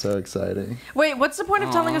 this is so exciting. Wait, what's the point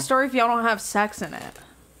of telling a story if y'all don't have sex in it?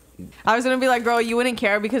 I was gonna be like, girl, you wouldn't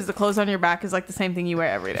care because the clothes on your back is like the same thing you wear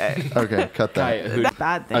every day. Okay, cut that. Kai, That's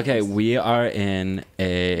bad thing. okay, we are in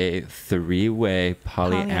a three-way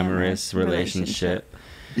polyamorous relationship.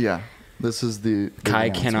 Yeah, this is the big Kai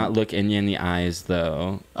announcement. cannot look Inya in the eyes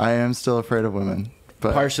though. I am still afraid of women.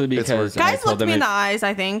 But Partially it's because working. I Guys told look them me in it- the eyes,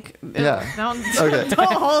 I think. Yeah. Don't, Okay.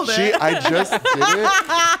 don't hold it. I just did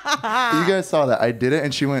it. You guys saw that. I did it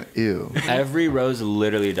and she went, ew. Every rose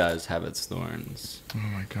literally does have its thorns. Oh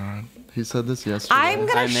my God. He said this yesterday. I'm I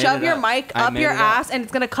gonna made shove it your up. mic I up made your it up. ass and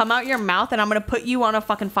it's gonna come out your mouth and I'm gonna put you on a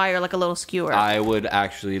fucking fire like a little skewer. I would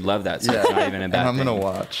actually love that. So Yeah. it's not even a bad And I'm thing. going to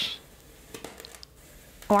watch.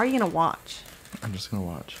 Or are you gonna watch? I'm just going to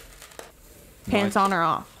watch. Pants on or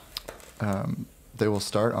off? They will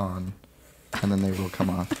start on and then they will come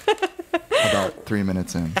off about 3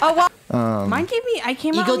 minutes in. Oh well, mine gave me. I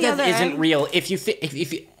came out on the other end. real. If you if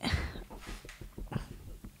you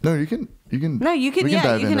No, you can. No, you can. we Yeah,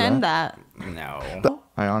 dive you can into end that. no.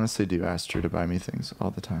 I honestly do ask Drew to buy me things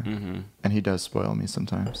all the time. And he does spoil me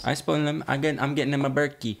sometimes. I spoil them. I'm getting him a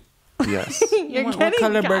Berkey. Yes. You're What getting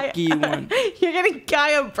color Gaia- Berkey you want? You're getting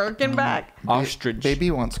Gaia Birkin back. Ostrich. Baby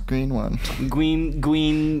wants green one. Green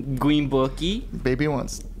Berkey. Baby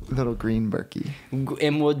wants little green Berkey.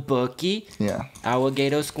 Emerald Berkey. Yeah.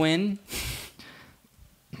 Alligator squin.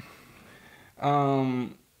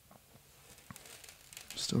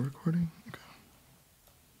 Still recording? Okay.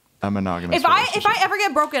 I'm monogamous. If I relationship. ever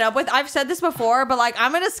get broken up with, I've said this before, but like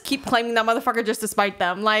I'm gonna keep claiming that motherfucker just to spite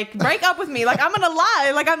them. Like break up with me. Like I'm gonna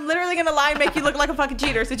lie. Like I'm literally gonna lie and make you look like a fucking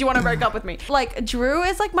cheater since you want to break up with me. Like Drew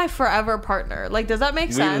is like my forever partner. Like does that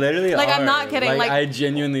make sense? We literally like are. I'm not kidding. Like I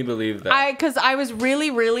genuinely believe that. because I was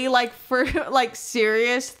really like for like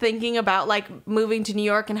serious thinking about like moving to New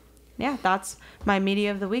York and yeah, that's my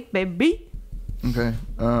media of the week, baby. Okay.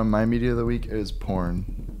 My media of the week is porn.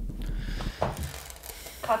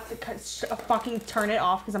 Fucking turn it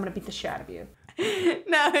off because I'm gonna beat the shit out of you.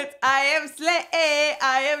 No, it's I am slay,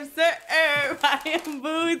 I am serve, I am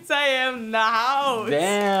boots, I am the house.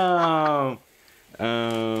 Damn.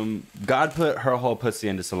 God put her whole pussy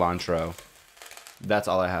into cilantro. That's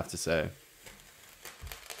all I have to say.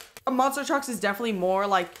 Monster trucks is definitely more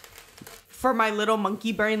like for my little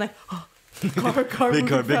monkey brain, like car, Big car, moving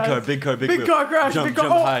big fast. car, big car, Big car crash, Jump, big car.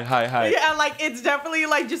 jump, Oh. high. Yeah, like it's definitely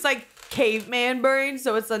like just like caveman brain,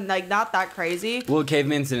 so it's like not that crazy. Well,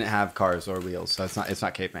 cavemans didn't have cars or wheels, so it's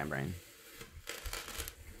not caveman brain.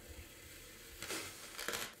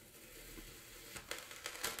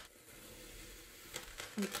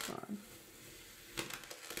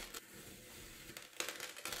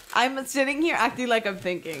 I'm sitting here acting like I'm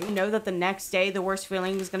thinking. You know that the next day, the worst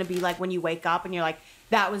feeling is going to be like when you wake up and you're like,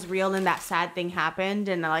 that was real and that sad thing happened.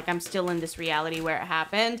 And like, I'm still in this reality where it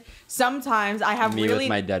happened. Sometimes I have Me really... with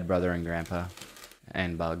my dead brother and grandpa.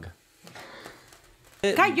 And Bug.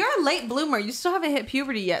 Guy, you're a late bloomer. You still haven't hit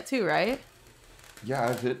puberty yet too, right? Yeah,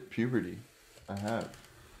 I've hit puberty. I have.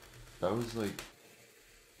 That was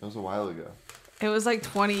a while ago. It was like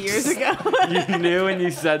 20 years ago. You knew when you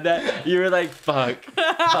said that? You were like, fuck,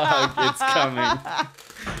 it's coming.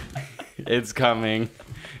 It's coming.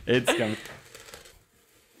 It's coming.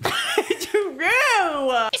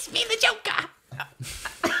 True. It's me, the Joker.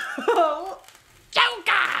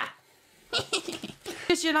 Joker.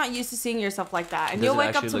 Because you're not used to seeing yourself like that. And Does you'll it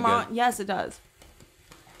wake up actually look tomorrow. good? Yes, it does.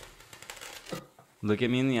 Look at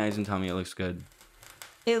me in the eyes and tell me it looks good.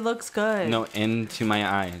 It looks good. No, into my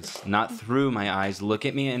eyes. Not through my eyes. Look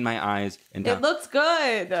at me in my eyes and tell It looks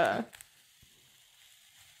good.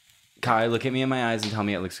 Kai, look at me in my eyes and tell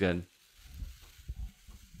me it looks good.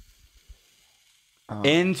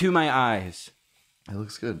 Into my eyes. It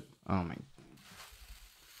looks good. Oh my.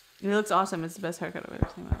 It looks awesome. It's the best haircut I've ever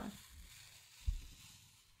seen in my life.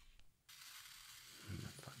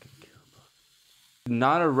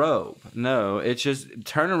 Not a robe. No, it's just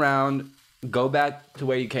turn around, go back to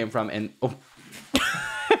where you came from, and oh.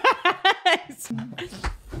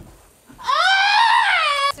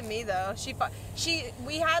 To me though,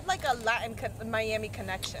 we had like a Miami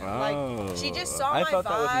connection. Like she just saw my vibe. I felt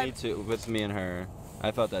that with me too. With me and her,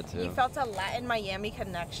 I felt that too. You felt a Latin Miami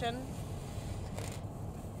connection.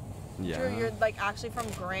 Yeah. Drew, you're like actually from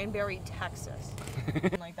Granbury, Texas.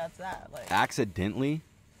 Like that's that. Like Accidentally?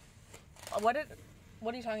 what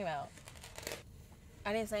are you talking about?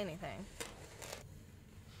 I didn't say anything.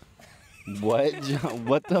 What?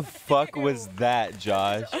 What the fuck was that,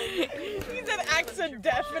 Josh? He said accent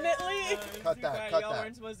definitely. Cut that. Cut that.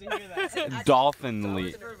 weren't supposed to hear that.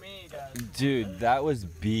 Dolphinly. For me, guys. Dude, that was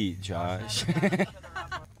beat, Josh.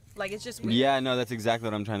 Like it's just weird. Yeah, no, that's exactly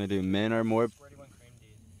what I'm trying to do. Men are more.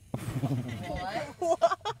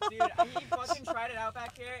 Dude, he fucking tried it out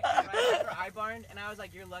back here, and right after I barned, and I was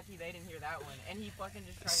like, you're lucky they didn't hear that one. And he fucking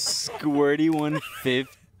just tried it. Squirty 1/5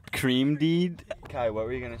 cream deed. Kai, what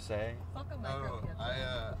were you gonna say? Fuck a Oh,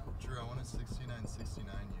 Drew, I want a 69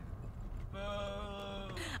 you.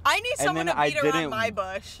 I need someone to then I beat around didn't- my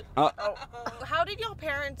bush. How did your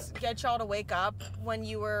parents get y'all to wake up when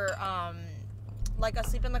you were like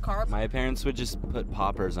asleep in the car? My parents would just put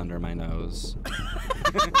poppers under my nose.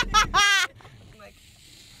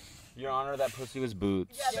 Your Honor, that pussy was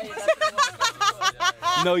boots.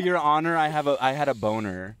 No, Your Honor, I had a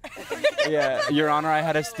boner. Yeah, Your Honor, I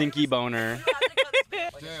had a stinky boner.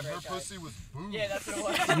 Damn, her pussy was booed. Yeah, that's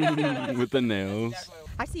what it was. With the nails.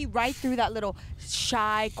 I see right through that little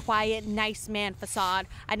shy, quiet, nice man facade.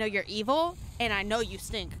 I know you're evil, and I know you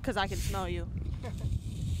stink, because I can smell you.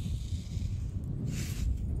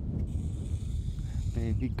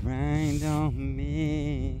 Baby, grind on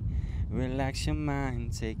me. Relax your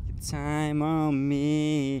mind, take your time on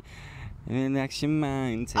me. Relax your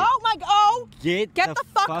mind, take Oh my god! Get Get the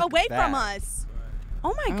fuck away back. from us!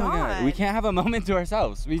 Oh my Oh god. my God. We can't have a moment to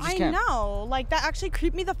ourselves. We just I can't. know. Like, that actually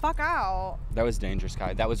creeped me the fuck out. That was dangerous,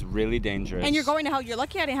 Kai. That was really dangerous. And you're going to hell. You're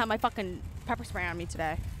lucky I didn't have my fucking pepper spray on me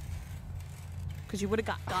today. Because you would have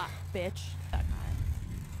got, bitch. That time.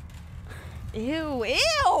 Ew,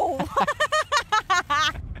 ew!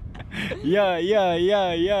 Yeah.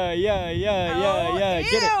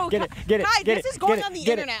 Oh, Get it. Guys, this is going on the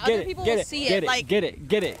internet. Other people will see it. Like, Get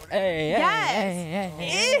it. Hey, yes.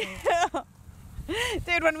 Ew.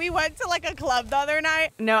 Dude, when we went to like a club the other night.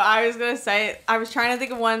 No, I was gonna say, I was trying to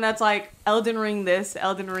think of one that's like Elden Ring this,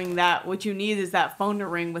 Elden Ring that. What you need is that phone to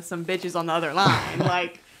ring with some bitches on the other line.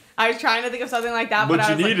 Like, I was trying to think of something like that. What I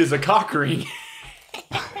you was need like, is a cock ring.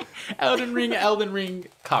 Elden Ring,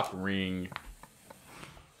 cock ring.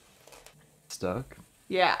 Stuck?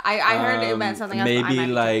 Yeah, I heard it meant something else. but I Maybe might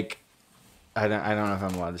be like, I don't know if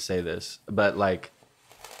I'm allowed to say this, but like,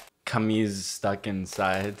 Camille's stuck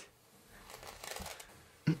inside.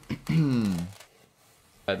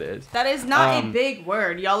 That is. That is not a big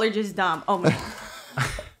word. Y'all are just dumb. Oh my.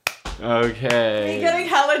 Okay. I'm getting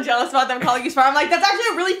hella jealous about them calling you smart. I'm like, that's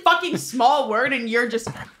actually a really fucking small word, and you're just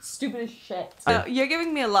stupid as shit. So you're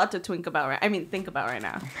giving me a lot to think about right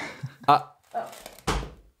now.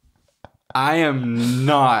 I am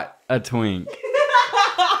not a twink.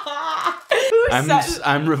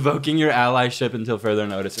 I'm revoking your allyship until further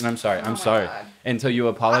notice, and I'm sorry. I'm sorry. God. Until you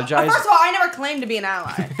apologize. First of all, I never claimed to be an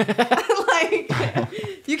ally.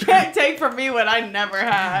 Like, you can't take from me what I never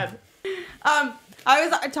had. I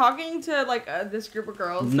was talking to like this group of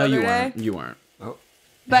girls. No, the you other day. weren't. You weren't.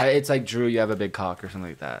 But it's like, Drew, you have a big cock or something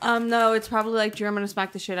like that. no, it's probably like, Drew, I'm gonna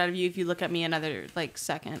smack the shit out of you if you look at me another like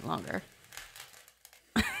second longer.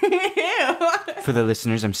 Ew. For the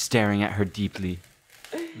listeners, I'm staring at her deeply.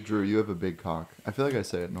 Drew, you have a big cock. I feel like I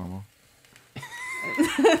say it normal.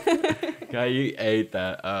 Guy, you ate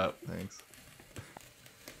that up. Thanks.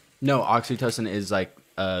 No, oxytocin is like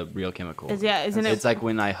a real chemical. Isn't it? It's like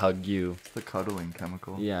when I hug you. It's the cuddling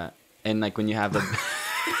chemical. Yeah. And like when you have the...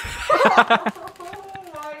 Oh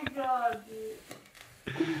my god,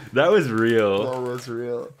 dude. That was real. That was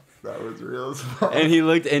real. That was real as fuck. And he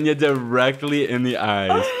looked Enya directly in the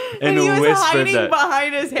eyes and he was whispered hiding that.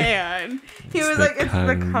 behind his hand. He was the like, it's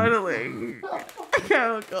the cuddling. cuddling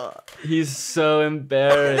chemical. He's so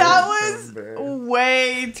embarrassed. That was embarrassed.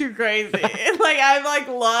 way too crazy. Like, I've like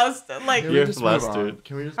lost like. Can we You're just move on? flustered.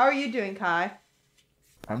 Can we just? How are you doing, Kai?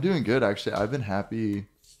 I'm doing good actually. I've been happy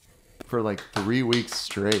for like 3 weeks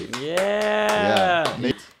straight. Yeah.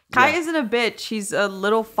 Yeah. Kai Yeah. isn't a bitch. He's a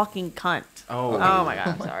little fucking cunt. Oh. Oh my god,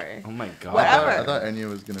 I'm sorry. Oh my god. Whatever. I thought Enya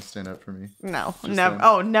was gonna stand up for me. No, Just never. then.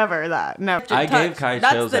 Oh, never that. Never. I gave Touch. Kai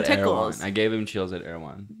That's chills the at Air tickles. One. I gave him chills at Air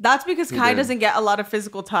One. That's because He Kai did. doesn't get a lot of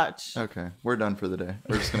physical touch. Okay, we're done for the day.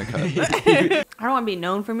 We're just gonna cut. I don't want to be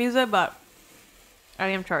known for music, but I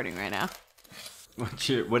am charting right now.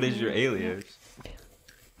 What is your alias?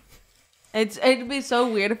 It'd be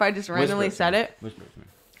so weird if I just randomly Whisper said me. it. Whisper to me.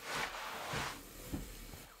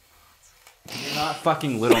 You're not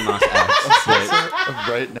fucking Little Nas X.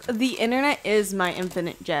 Right now. The internet is my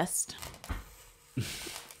infinite jest.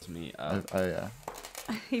 It's me up.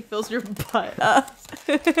 He fills your butt up.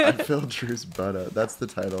 I filled Drew's butt up. That's the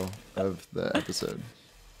title of the episode.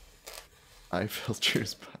 I filled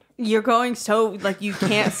Drew's butt up. You're going so like you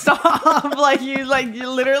can't stop. you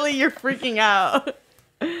literally you're freaking out.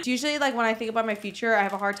 It's usually like when I think about my future, I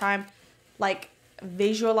have a hard time like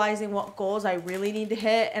visualizing what goals I really need to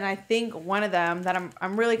hit, and I think one of them that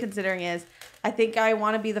I'm really considering is I think I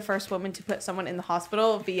want to be the first woman to put someone in the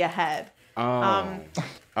hospital via head. Oh.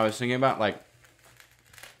 I was thinking about like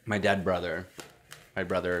my brother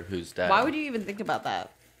who's dead. Why would you even think about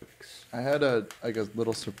that? I had a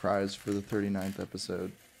little surprise for the 39th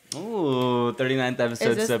episode. Ooh, 39th episode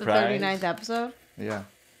Is this surprise. the 39th episode? Yeah.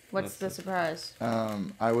 What's the surprise?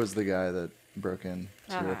 I was the guy that broke in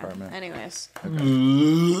to your Okay. apartment. Anyways.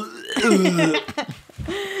 Okay.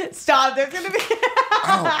 Stop, there's gonna be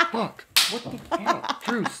Oh fuck! What the fuck?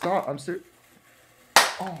 Drew, stop! I'm serious.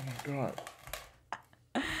 Oh my god.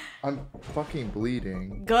 I'm fucking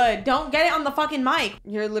bleeding. Good. Don't get it on the fucking mic.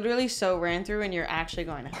 You're literally so ran through and you're actually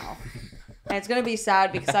going to hell. And it's going to be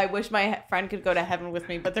sad because I wish my friend could go to heaven with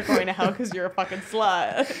me, but they're going to hell because you're a fucking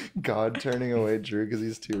slut. God turning away Drew because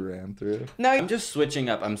he's too ran through. No, I'm just switching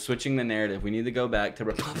up. I'm switching the narrative. We need to go back to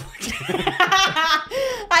Republican.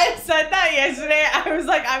 I had said that yesterday. I was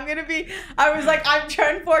like, I'm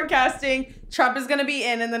trend forecasting. Trump is going to be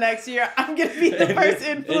in the next year. I'm going to be the first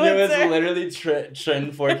And it was influencer. literally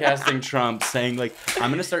trend forecasting Trump, saying like,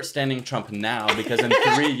 I'm gonna start standing Trump now because in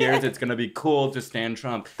 3 years it's gonna be cool to stand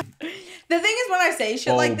Trump. The thing is, when I say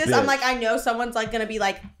shit like this, I'm bitch. like, I know someone's like going to be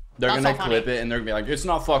like, They're "That's gonna so clip funny." it and they're gonna be like, it's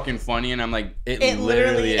not fucking funny, and I'm like, it It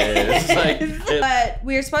literally is. Like, But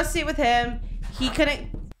we were supposed to see it with him. He couldn't.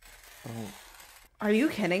 Oh, Are you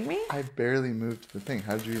kidding me? I barely moved the thing.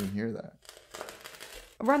 How did you even hear that?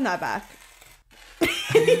 Run that back.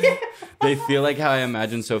 they feel like how I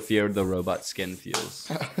imagine Sophia the robot skin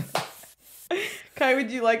feels. Kai,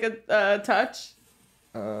 would you like a touch?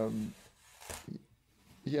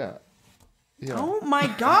 Yeah. Yeah. Oh my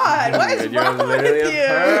god, what is Dude, you're wrong literally with you?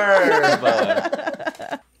 a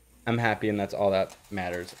perv. I'm happy, and that's all that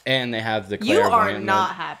matters. And they have the You are clairvoyant not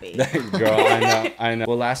mode. happy. Girl, I know.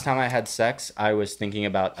 Well, last time I had sex, I was thinking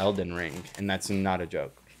about Elden Ring, and that's not a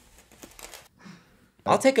joke.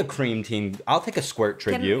 I'll take a cream team. I'll take a squirt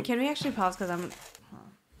tribute. Can we actually pause? Because I'm.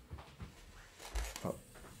 Oh.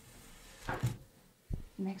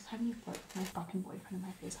 Next time you put my fucking boyfriend in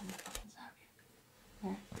my face, I'm gonna fucking stab you.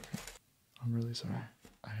 Here. I'm really sorry.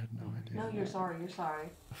 I had no idea. No, you're sorry. You're sorry.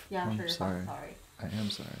 Yeah, I'm I'm sure you're sorry. fucking sorry. I am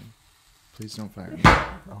sorry. Please don't fire me.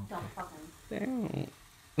 Oh. Don't fucking.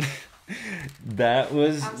 That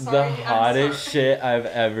was I'm the sorry, I'm hottest sorry. shit I've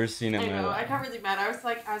ever seen in I my know. I life. got really mad. I was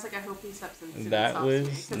like, I hope he steps in. That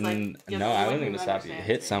was no, I wasn't gonna stop you.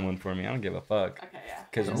 Hit some. someone for me. I don't give a fuck. Okay, yeah.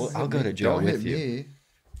 Because Don't I'll hit go me. to jail Don't with hit you. me.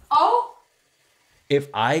 Oh. If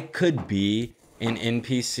I could be an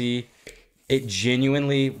NPC, it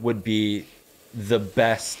genuinely would be the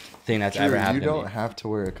best thing that's Drew, ever you happened to don't me. have to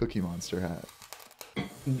wear a Cookie Monster hat.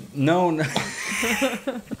 No.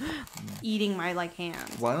 Eating my like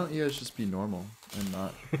hands. Why don't you guys just be normal and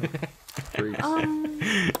not freaks?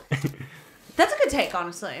 That's a good take,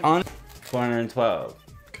 honestly. On 412.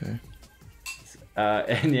 Okay.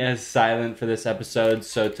 And yes, silent for this episode.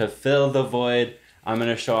 So to fill the void, I'm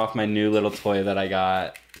gonna show off my new little toy that I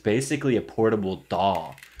got. Basically a portable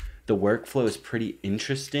doll. The workflow is pretty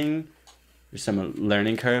interesting. There's some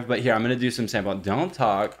learning curve, but here I'm gonna do some sample. Don't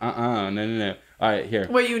talk. No. All right, here.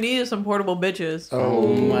 What you need is some portable bitches. Oh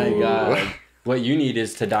my god. What you need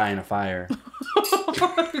is to die in a fire.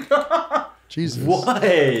 Jesus. What?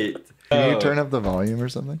 Can you turn up the volume or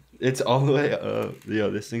something? It's all the way up. Yo,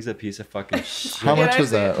 this thing's a piece of fucking shit. How Yeah, much I was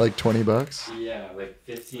see that? it. Like $20? Yeah, like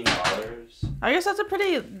 $15. I guess that's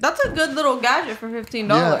a good little gadget for $15.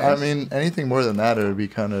 Yeah, I mean, anything more than that, it would be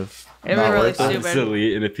kind of It'd be not really worth it. stupid.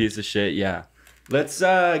 Obsolete and a piece of shit, yeah. Let's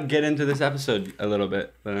get into this episode a little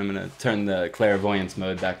bit. But I'm gonna turn the clairvoyance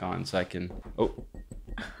mode back on so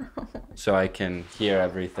I can hear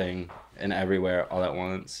everything and everywhere all at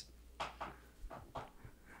once.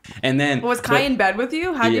 And then Was Kai in bed with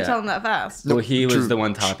you? How'd you Yeah. tell him that fast? So he was Drew. the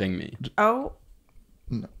one topping me. Oh,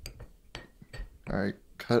 All right,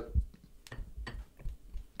 cut.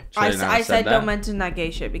 Should I not I have said that? don't mention that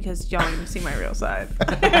gay shit because y'all didn't see my real side.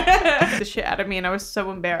 The shit out of me, and I was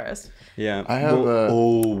so embarrassed. Yeah. I have a-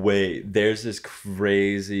 Oh wait, there's this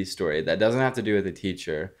crazy story that doesn't have to do with the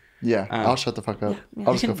teacher. Yeah, I'll shut the fuck up.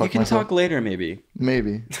 I'll just go You fuck can myself. talk later, maybe.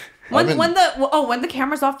 Maybe. When I've been- when the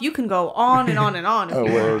camera's off, you can go on and on and on. if Oh,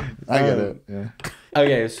 you word. want. I get it. Yeah.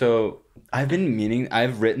 Okay, so I've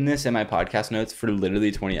written this in my podcast notes for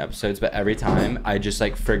literally 20 episodes, but every time I just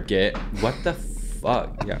like forget what the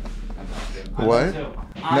fuck. Yeah. What?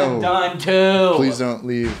 I'm No. done too. Please don't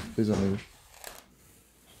leave. Please don't leave.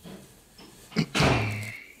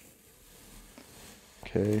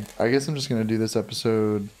 Okay, I guess I'm just gonna do this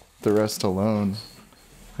episode the rest alone,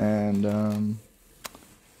 and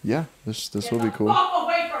yeah, this will be cool. Fuck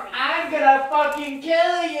away from me. I'm gonna fucking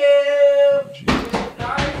kill you.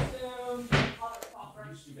 Die soon.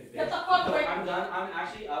 Get the fuck away from I'm done. I'm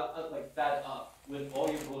actually like fed up with all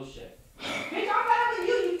your bullshit. Bitch, I'm better than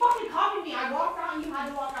you. You fucking copied me. I walked out and you had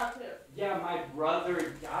to walk out too. Yeah, my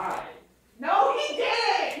brother died. No, he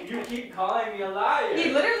didn't. You keep calling me a liar.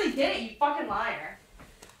 He literally did it. You fucking liar.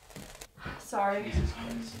 Sorry.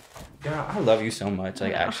 Girl, I love you so much.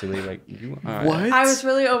 Like, Yeah. actually, like, you are. What? I was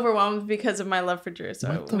really overwhelmed because of my love for Drew. So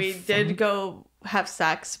What the we did fuck? go have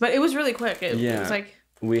sex, but it was really quick. It Yeah. was like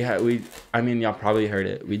I mean, y'all probably heard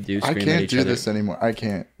it. We do I scream at can't each do other. this anymore. I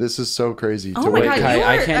can't. This is so crazy. oh to my wait god, for- Kai, you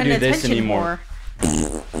I are can't an do this attention anymore.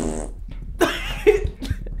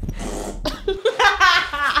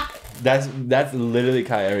 That's literally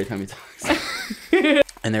Kai every time he talks.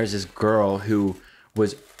 And there's this girl who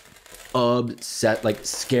was obsessed, like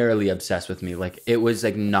scarily obsessed with me. Like it was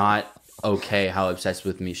like not okay how obsessed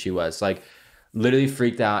with me she was. Like literally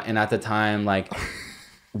freaked out. And at the time, like,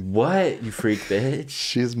 what, you freak bitch?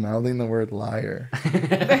 She's mouthing the word liar.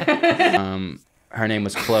 Her name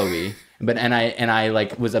was Chloe. But and I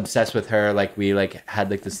like was obsessed with her. Like we like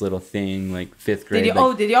had like this little thing like 5th grade. did you,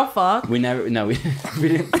 like, did y'all fuck? we never we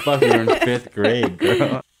didn't fuck. We were in 5th grade,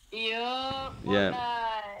 girl. Yup. Yeah.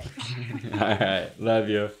 All right, love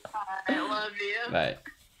you. I love you. Bye.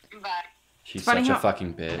 Bye. She's funny such a how-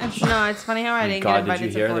 fucking bitch. No, it's funny how I didn't God, get did invited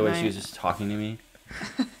you to hear Fortnite. the way she was just talking to me?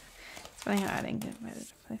 It's funny how I didn't get invited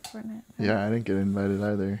to play Fortnite. Yeah, I didn't get invited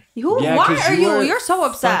either. You, 'cause why are you? are You're so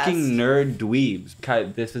obsessed. Fucking nerd dweebs. Kai,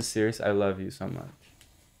 this is serious. I love you so much.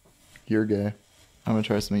 You're gay. I'm gonna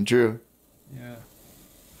try something. Drew,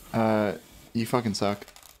 Yeah. you fucking suck.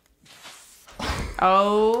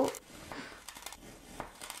 Oh.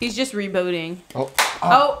 He's just rebooting. Oh.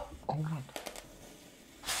 Oh. Oh my.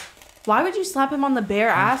 Why would you slap him on the bare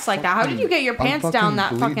ass like that? How did you get your I'm pants down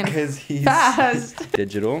that fucking fucking Because he's fast?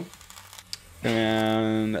 digital.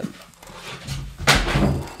 And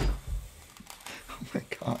Oh my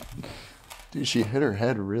god. Dude, she hit her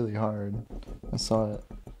head really hard. I saw it.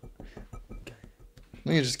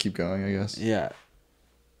 We can just keep going, I guess. yeah.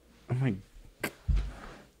 Oh my.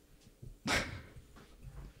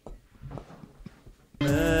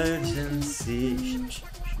 Emergency.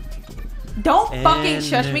 Don't fucking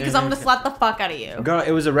shush me because I'm gonna slap the fuck out of you. Girl,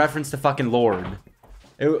 it was a reference to fucking Lord.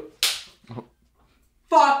 It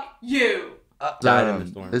Fuck you. died in the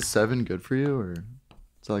storm. Is 7 good for you, or is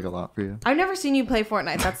that like a lot for you? I've never seen you play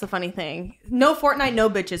Fortnite. That's the funny thing. No Fortnite, no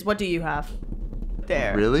bitches. What do you have?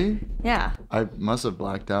 There. Really? Yeah. I must have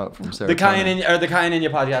blacked out from Sarah. The Cayenne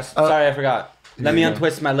Ninja podcast. Sorry, I forgot. Let me you go.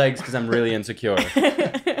 untwist my legs because I'm really insecure.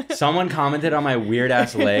 Someone commented on my weird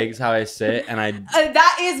ass legs, how I sit, and I.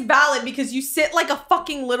 That is valid because you sit like a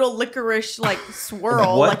fucking little licorice like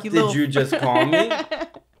swirl. What like you did little... you just call me?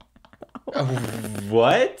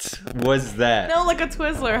 What was that? No, like a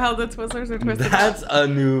Twizzler. How the Twizzlers are twisted. That's a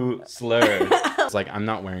new slur. It's like, I'm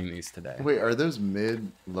not wearing these today. Wait, are those mid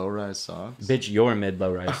low rise socks? Bitch, you're mid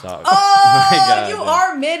low rise socks. Oh, My God, you dude.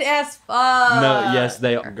 are mid as fuck. No, yes,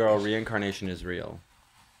 they are. Girl, reincarnation is real.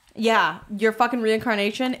 Yeah, your fucking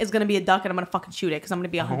reincarnation is gonna be a duck, and I'm gonna fucking shoot it because I'm gonna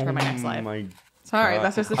be a hunter in my next life. My Sorry, God.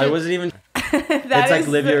 that's just the I truth. wasn't even. That It's like is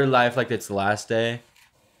live the- your life like it's the last day.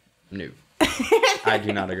 No. I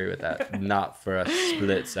do not agree with that. Not for a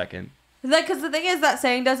split second. Like, because the thing is, that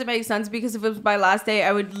saying doesn't make sense because if it was my last day,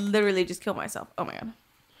 I would literally just kill myself. Oh my god.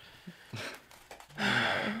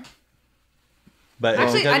 But it's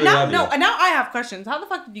Actually, because we now love you. now I have questions. How the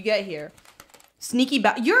fuck did you get here? Sneaky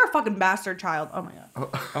you're a fucking bastard child. Oh my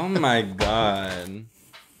god. Oh my god.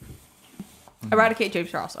 Eradicate James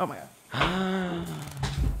Charles. Oh my god.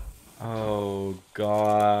 Oh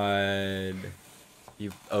god.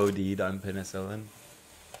 You've OD'd on penicillin?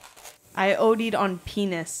 I OD'd on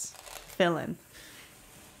penis filling.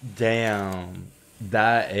 Damn.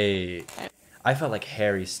 I felt like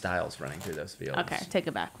Harry Styles running through those fields. Okay, take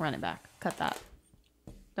it back. Run it back. Cut that.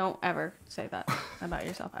 Don't ever say that about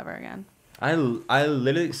yourself ever again. I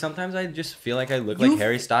literally, sometimes I just feel like I look like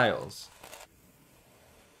Harry Styles.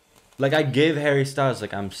 Like, I give Harry Styles,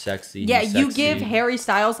 like, I'm sexy. Yeah, he's you sexy. give Harry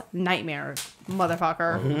Styles nightmares,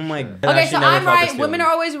 motherfucker. Oh my god. Okay, so I'm right. Women are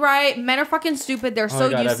always right. Men are fucking stupid. They're so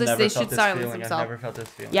useless. They should silence I've themselves. never felt this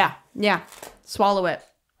feeling. Yeah. Swallow it.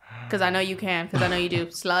 Because I know you can. Because I know you do.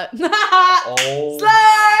 Slut. Oh.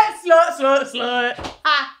 Slut.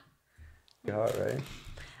 Ah. God, right?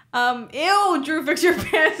 Ew, Drew, fix your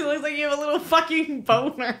pants. It looks like you have a little fucking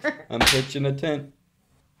boner. I'm pitching a tent.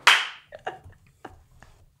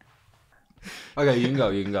 Okay, you can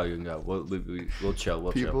go. We'll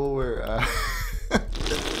chill. People were.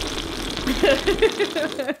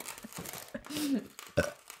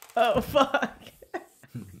 Oh, fuck.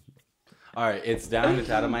 All right, it's down. It's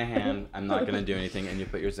out of my hand. I'm not gonna do anything, and you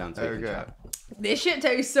put yours down so you can try. This shit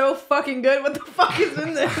tastes so fucking good. What the fuck is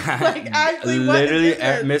in this? Like, actually, what Literally, is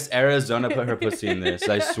this? Miss Arizona put her pussy in this.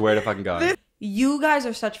 I swear to fucking God. You guys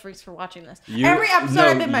are such freaks for watching this. Every episode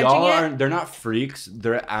I've been mentioning it. They're not freaks.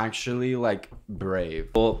 They're actually, like, brave.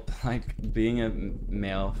 Well, like, being a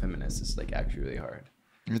male feminist is, like, actually really hard.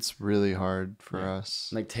 It's really hard for us.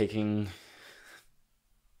 Like, taking...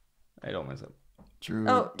 I don't myself. Drew,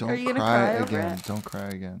 Are don't you gonna cry cry over again. it? Don't cry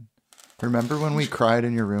again. Remember when we cried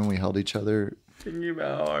in your room? We held each other. Thinking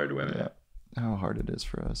about how hard women. Yeah, how hard it is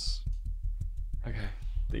for us. Okay.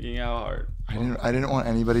 Thinking how hard. I didn't want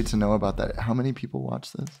anybody to know about that. How many people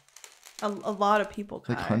watch this? A lot of people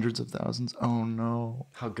cry. Like hundreds of thousands. Oh no.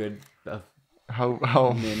 How good.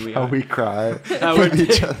 How Men we how are. we cry How we're with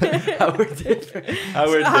each other. How we're different. How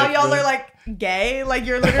we're How y'all different. are like gay? Like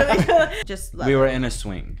you're literally just. We were in a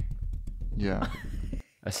swing. Yeah.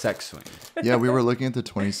 A sex swing. Yeah, we were looking at the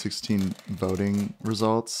 2016 voting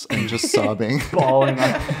results and just sobbing. Bawling.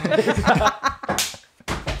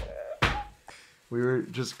 We were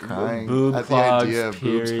just crying Boob at the clogs, idea of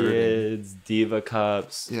boobs hurting. periods, diva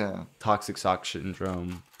cups, Yeah. toxic shock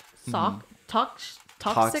syndrome,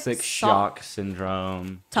 Toxic shock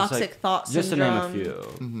syndrome, Toxic thought just to name a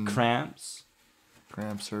syndrome. few. Cramps.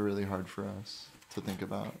 Cramps are really hard for us to think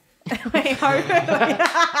about. Wait,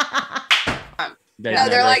 They've No,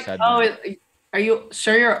 they're never like, said oh, that. are you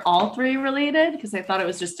sure you're all three related? Because I thought it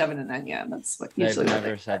was just Devin and Enya. That's what They've usually.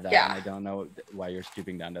 never said that. Yeah. And I don't know why you're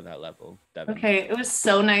stooping down to that level, Devin. Okay, it was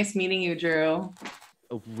so nice meeting you, Drew.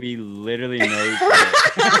 We literally know each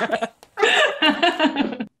other.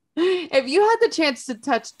 If you had the chance to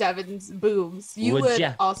touch Devin's boobs, you Would would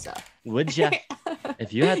ya? also. Would ya?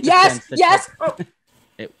 If you had the Yes, chance to yes. touch-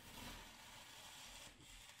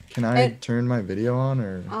 Can I turn my video on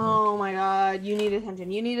or? Oh my god, you need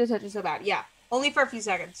attention. You need to touch it so bad. Yeah, only for a few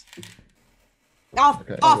seconds. Off,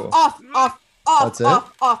 Okay, off, cool. off. That's it?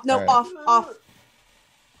 Off. No, All right. off.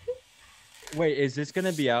 Wait, is this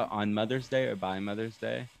gonna be out on Mother's Day or by Mother's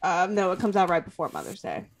Day? No, it comes out right before Mother's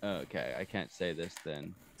Day. Okay, I can't say this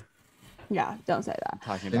then. Yeah, don't say that. I'm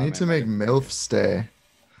talking They about need my to make mother. MILF stay.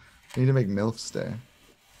 They need to make MILF stay.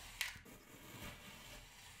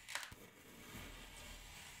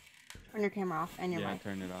 Turn your camera off and your Yeah, mic.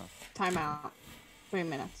 turn it off. Time out. 3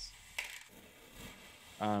 minutes.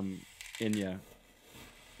 Inya,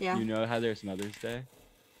 Yeah. you know how there's Mother's Day?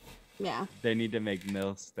 Yeah. They need to make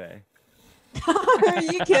MILF Day. Are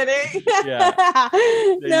you kidding? Yeah.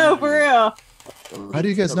 No, for real. How do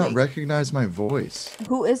you guys not recognize my voice?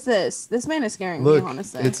 Who is this? This man is scaring Look, me,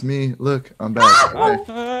 honestly. it's me. Look, I'm back.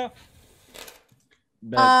 Hi.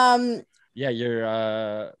 But, yeah,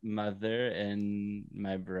 your mother and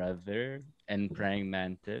my brother and praying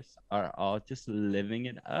mantis are all just living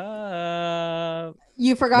it up,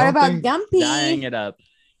 You forgot Don't about think- dying Gumpy. it up.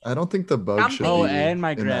 I don't think the bug Gumpy. should Oh, be and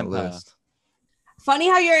my in that grandpa. list. Funny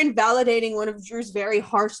how you're invalidating one of Drew's very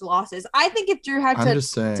harsh losses. I think if Drew had I'm to,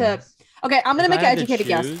 just saying. okay, I'm gonna If make I an had to educated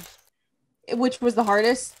guess. choose, Which was the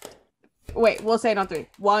hardest? Wait, we'll say it on 3.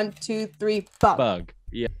 1, 2, 3. Bug. Bug.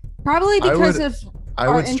 Yeah. Probably I because would- of I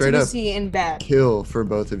our would straight up intimacy in bed. kill for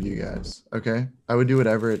both of you guys. Okay, I would do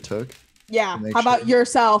whatever it took. Yeah. Make How about sure.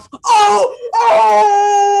 yourself? Oh!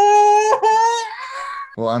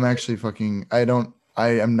 Well, I'm actually fucking. I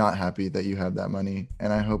am not happy that you have that money,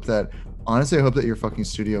 and I hope that. Honestly, I hope that your fucking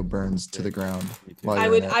studio burns to the ground. Me too. while I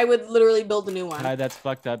you're would. in it. I would literally build a new one. Hi, that's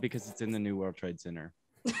fucked up because it's in the new World Trade Center.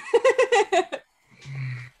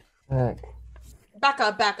 Back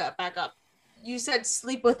up. You said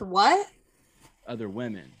sleep with what? Other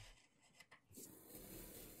women.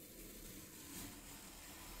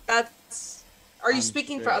 That's. Are you I'm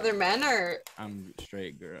speaking for straight. other men or? I'm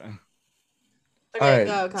straight, girl. All right.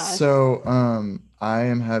 go, Kai. So, I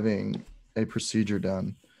am having a procedure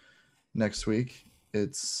done next week.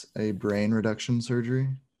 It's a brain reduction surgery.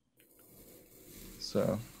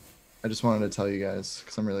 So, I just wanted to tell you guys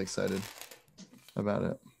because I'm really excited about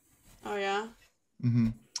it. Oh yeah. Mm-hmm.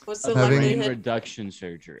 What's the Having- Brain likelihood? reduction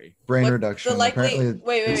surgery. Brain What's the reduction. likely- Apparently,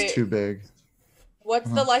 wait, it's too big. What's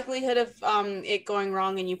Uh-huh. the likelihood of it going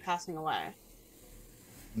wrong and you passing away?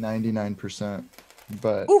 99%.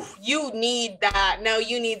 But Oof, you need that. No,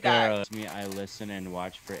 you need that. Girl, me, I listen and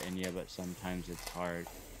watch for Inya, but sometimes it's hard.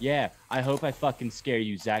 Yeah, I hope I fucking scare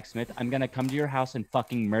you, Zach Smith. I'm gonna come to your house and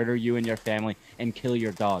fucking murder you and your family and kill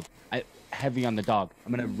your dog. Heavy on the dog.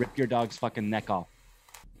 I'm gonna rip your dog's fucking neck off.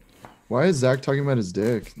 why is Zach talking about his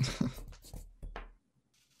dick?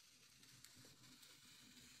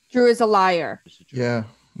 Drew is a liar. Yeah,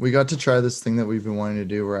 we got to try this thing that we've been wanting to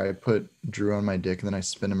do where I put Drew on my dick and then I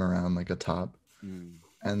spin him around like a top Mm.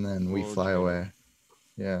 and then we Cool, fly Drew. away.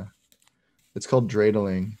 Yeah. It's called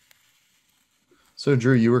dreidling. So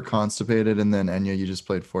Drew, you were constipated and then Enya, you just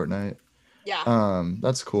played Fortnite. Yeah.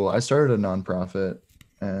 That's cool. I started a nonprofit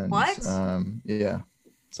and What? yeah.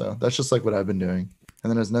 So that's just like what I've been doing. And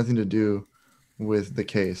then it has nothing to do with the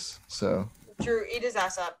case. So Drew, eat his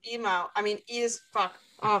ass up. Eat him out. I mean, eat his fuck.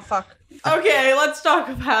 Oh fuck. Okay, let's talk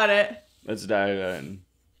about it. Let's dive in.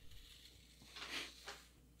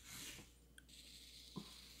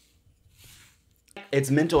 It's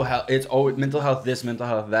mental health. It's always mental health this, mental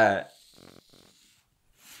health that.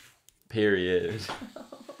 Period.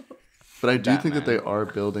 but I do think that they Batman. are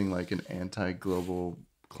building like an anti-global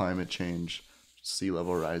climate change sea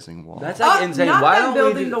level rising wall. That's like insane. Not Why them don't we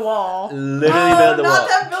building do- the wall. Literally build the not wall.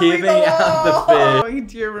 them building Keeping the out the wall. fish.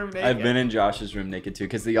 Into your room naked. I've been in Josh's room naked too,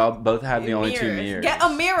 because they all both have the only two mirrors. Get a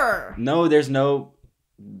mirror. No, there's no.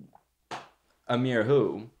 A mirror.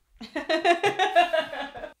 Who? I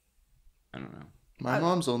don't know. My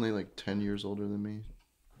mom's only like 10 years older than me.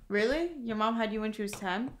 Really? Your mom had you when she was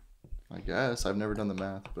 10? I guess. I've never done the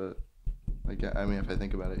math, but I mean, if I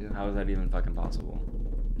think about it, yeah. How is that even fucking possible?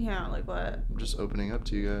 Yeah, like what? I'm just opening up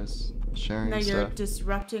to you guys, sharing No, you're stuff.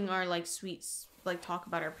 disrupting our like sweet like talk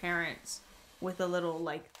about our parents with a little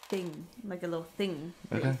like thing, like a little thing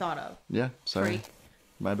that you Okay. thought of. Yeah, sorry. Freak.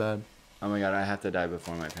 My bad. Oh my god, I have to die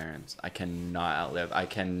before my parents. I cannot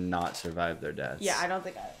survive their deaths. Yeah, I don't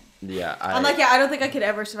think I. Yeah, I'm like, yeah, I don't think I could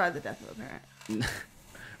ever survive the death of a parent.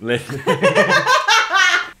 Literally.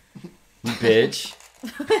 Bitch.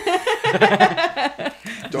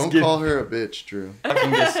 Don't give- call her a bitch, Drew.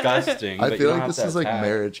 Fucking disgusting. I but you feel don't like have this to is like attack.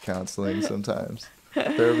 marriage counseling sometimes.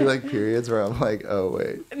 There will be like periods where I'm like, oh,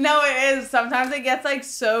 wait. No, it is. Sometimes it gets like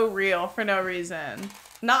so real for no reason.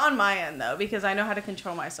 Not on my end though, because I know how to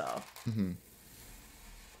control myself.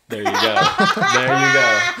 There you go. There you go.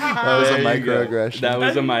 That was a There you go. microaggression. That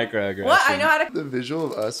was a microaggression. What? I know how to. The visual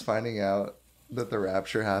of us finding out that the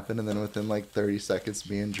rapture happened and then within like 30 seconds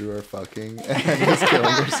me and Drew are fucking and just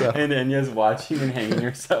killing herself. And Enya's watching and hanging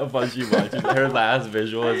herself while she watches. Her last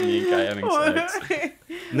visual is me and Kai having sex.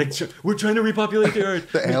 Like, we're trying to repopulate the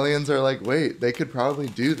earth. The aliens are like, wait, they could probably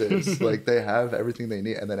do this. Like they have everything they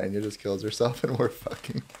need. And then Enya just kills herself and we're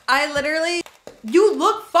fucking. I literally. You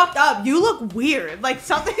look fucked up. You look weird. Like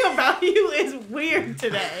something about you is weird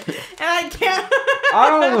today, and I can't. I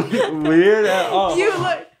don't look weird at all. You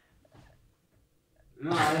look.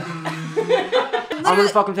 No, I'm gonna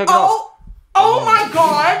fucking take it off. Oh my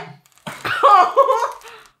god.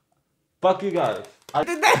 Fuck you guys.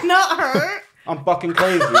 Did that not hurt? I'm fucking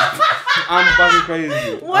crazy. I'm fucking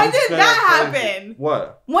crazy. When I'm did straight that up crazy. happen?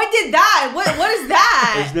 What? When did that? What is It's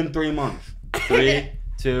that? been 3 months. 3,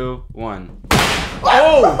 2, 1.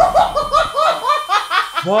 Oh!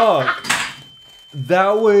 Fuck.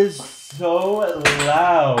 That was so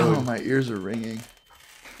loud. Oh, my ears are ringing.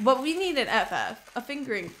 But we need an FF, a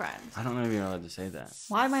fingering friend. I don't know if you're allowed to say that.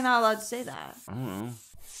 Why am I not allowed to say that? I don't know.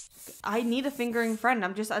 I need a fingering friend.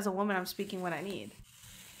 I'm just, as a woman, I'm speaking what I need.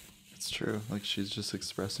 It's true. Like she's just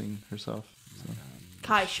expressing herself. So.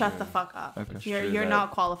 Kai, shut the fuck up. Okay. You're that.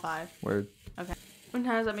 not qualified. Word. Okay. And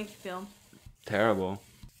how does that make you feel? Terrible.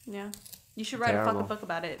 Yeah. You should write a Terrible. fucking book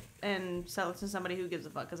about it and sell it to somebody who gives a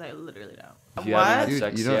fuck, because I literally don't. If you haven't had Dude,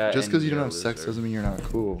 sex you don't, yet just and because you don't you're have a sex loser. doesn't mean you're not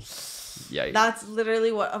cool. Yeah. That's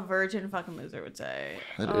literally what a virgin fucking loser would say.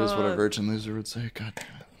 That is what a virgin loser would say. God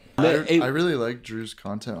damn Look, it. I really like Drew's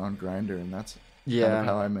content on Grindr, and that's kind of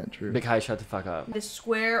how I met Drew. Big Kai, shut the fuck up. This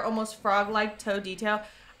square, almost frog-like toe detail.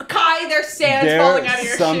 Kai, there's sand falling out of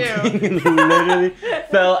your shoe. Something literally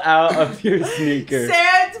fell out of your sneaker.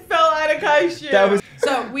 Sand fell out of Kai's shoe. That was-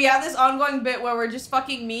 So we have this ongoing bit where we're just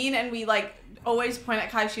fucking mean and we like always point at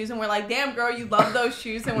Kai's shoes and we're like, damn girl, you love those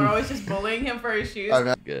shoes, and we're always just bullying him for his shoes.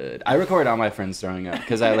 Good. I record all my friends throwing up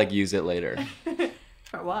because I like use it later.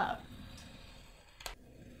 For what?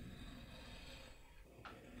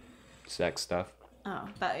 Sex stuff. Oh,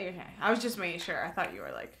 that okay. I was just making sure. I thought you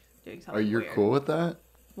were like doing something. Are you weird. cool with that?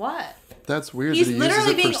 What? That's weird. He's that he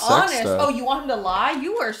literally uses it being for sex honest. stuff. Oh, you want him to lie?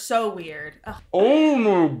 You are so weird. Ugh. Oh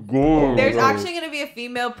my god. There's actually going to be a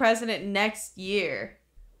female president next year.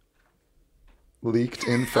 Leaked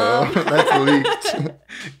info. That's leaked.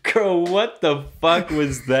 Girl, what the fuck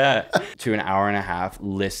was that? To an hour and a half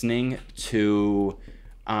listening to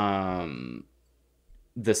the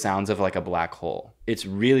sounds of like a black hole. It's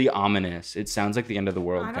really ominous. It sounds like the end of the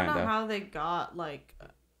world, I don't kind know of. how they got like.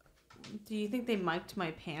 Do you think they mic'd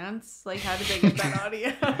my pants? Like, how did they get that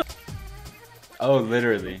audio? Oh,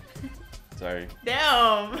 literally. Sorry.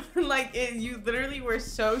 Damn! Like, you literally were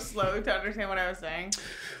so slow to understand what I was saying.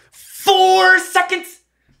 4 seconds.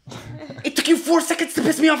 It took you 4 seconds to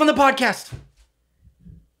piss me off on the podcast.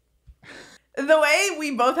 The way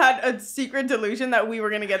we both had a secret delusion that we were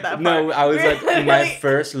gonna get that far. No, I was like, my Literally-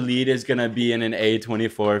 first lead is gonna be in an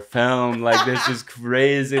A24 film. Like, this is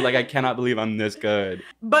crazy. Like, I cannot believe I'm this good.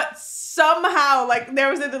 But somehow, like, there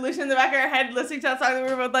was a delusion in the back of our head listening to that song, and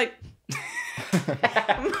we were both like,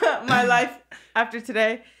 my life after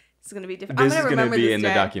today is gonna be different. This I'm is gonna gonna remember be this in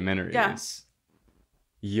day. the documentaries. Yeah.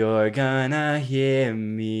 You're gonna hear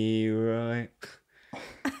me right.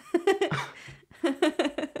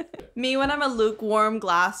 Me when I'm a lukewarm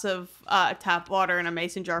glass of tap water in a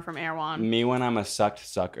mason jar from Erewhon. Me when I'm a sucked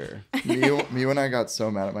sucker. me when I got so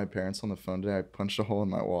mad at my parents on the phone today, I punched a hole in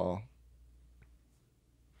my wall.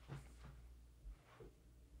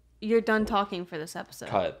 You're done talking for this episode.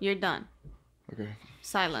 Cut. You're done. Okay,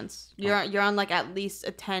 Silence. You're on like at least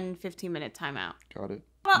a 10-15 minute timeout. got it.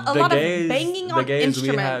 A lot of banging on the gays,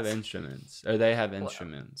 instruments. we have instruments. Or they have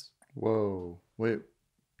instruments. Whoa, wait,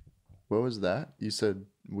 what was that? You said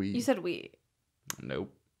we. You said we.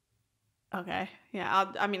 Nope. Okay. Yeah.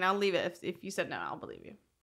 I'll leave it. If you said no, I'll believe you.